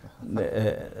pelotenos,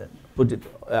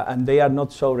 and they are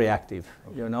not so reactive,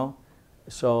 you know.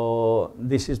 So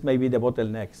this is maybe the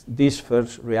bottleneck, this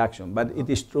first reaction. But it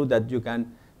is true that you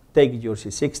can take your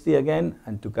C60 again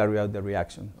and to carry out the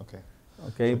reaction. Okay.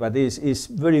 Okay, but this is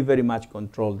very, very much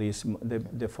controlled,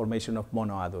 the formation of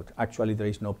monoadduct. Actually, there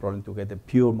is no problem to get the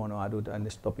pure monoadduct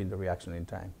and stopping the reaction in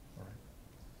time. All right.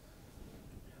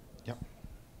 Yeah.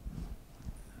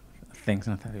 Thanks,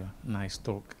 Nazario. Nice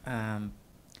talk. I'm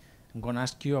going to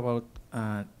ask you about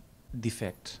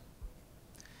defects,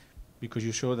 because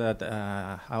you show that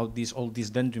how all these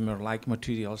dendrimer-like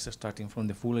materials, starting from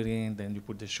the fullerene, then you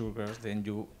put the sugars, then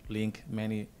you link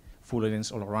many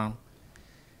fullerenes all around.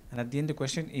 And at the end, the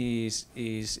question is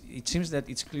it seems that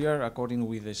it's clear, according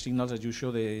with the signals that you show,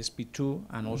 the SP2,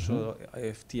 and also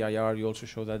FTIR, you also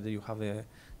show that you have the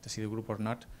CD group or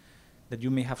not, that you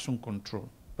may have some control.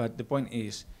 But the point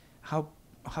is, how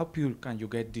pure can you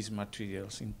get these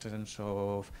materials in terms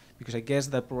of, because I guess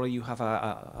that probably you have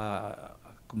a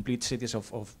complete series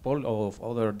of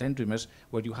other dendrimers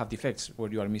where you have defects,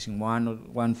 where you are missing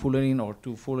one fullerene or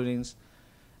two fullerenes.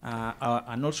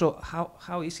 And also,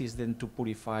 how easy is then to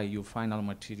purify your final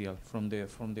material from the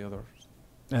others?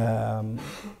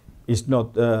 It's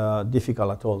not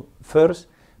difficult at all. First,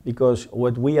 because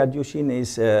what we are using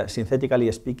is,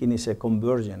 synthetically speaking, is a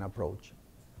conversion approach.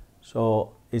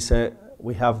 So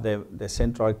we have the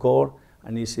central core,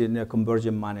 and it's in a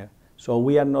convergent manner. So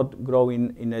we are not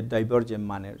growing in a divergent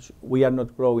manner. We are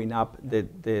not growing up the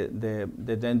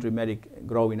dendrimeric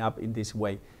growing up in this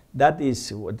way. That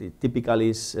is what it typically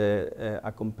is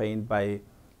accompanied by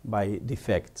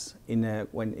defects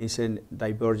when it's a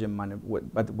divergent manner.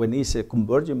 But when it's a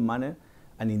convergent manner,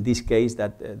 and in this case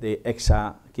that the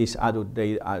hexa-cis adduct,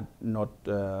 they are not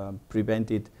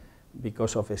prevented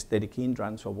because of aesthetic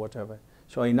hindrance or whatever.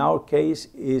 So in our case,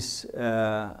 it's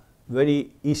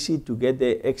very easy to get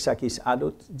the hexa-cis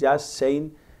adduct, just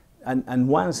saying, and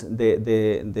once the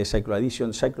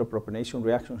cyclopropionation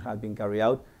reactions have been carried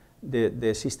out,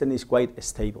 the system is quite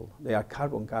stable. They are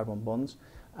carbon-carbon bonds,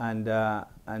 and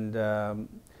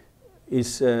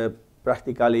is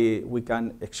practically, we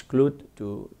can exclude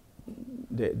to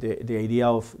the idea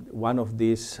of one of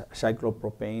these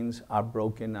cyclopropanes are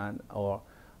broken or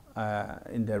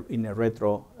in a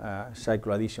retro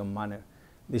cycloaddition manner.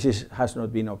 This has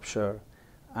not been observed,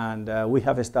 and we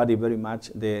have studied very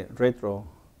much the retro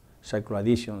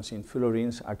cycloadditions in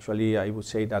fullerenes. Actually, I would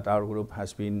say that our group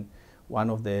has been one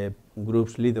of the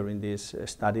groups leader in these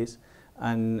studies,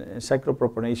 and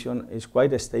cyclopropionation is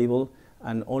quite stable,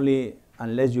 and only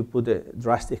unless you put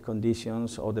drastic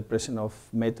conditions or the presence of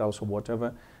metals or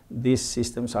whatever, these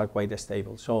systems are quite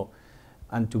stable. So,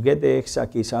 and to get the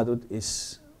hexa-cis adduct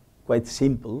is quite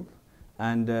simple,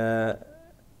 and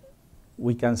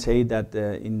we can say that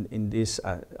in this,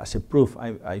 as a proof,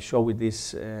 I show with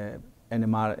this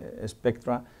NMR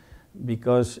spectra,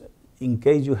 because in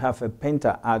case you have a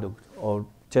penta-adduct or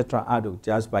tetra-adduct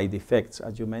just by defects,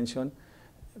 as you mentioned,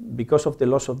 because of the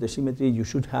loss of the symmetry, you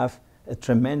should have a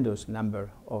tremendous number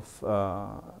of,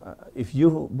 if you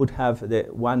would have the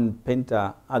one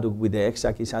penta-adduct with the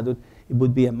hexa-cis adduct, it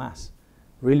would be a mass,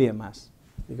 really a mass,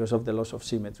 because of the loss of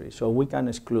symmetry. So we can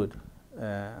exclude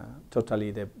totally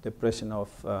the presence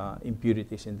of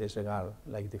impurities in this regard,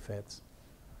 like defects.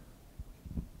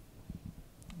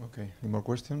 Okay, any more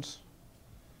questions?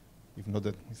 If not,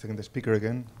 we thank the speaker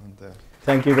again. And,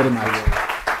 thank you very much.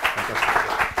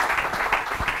 Fantastic.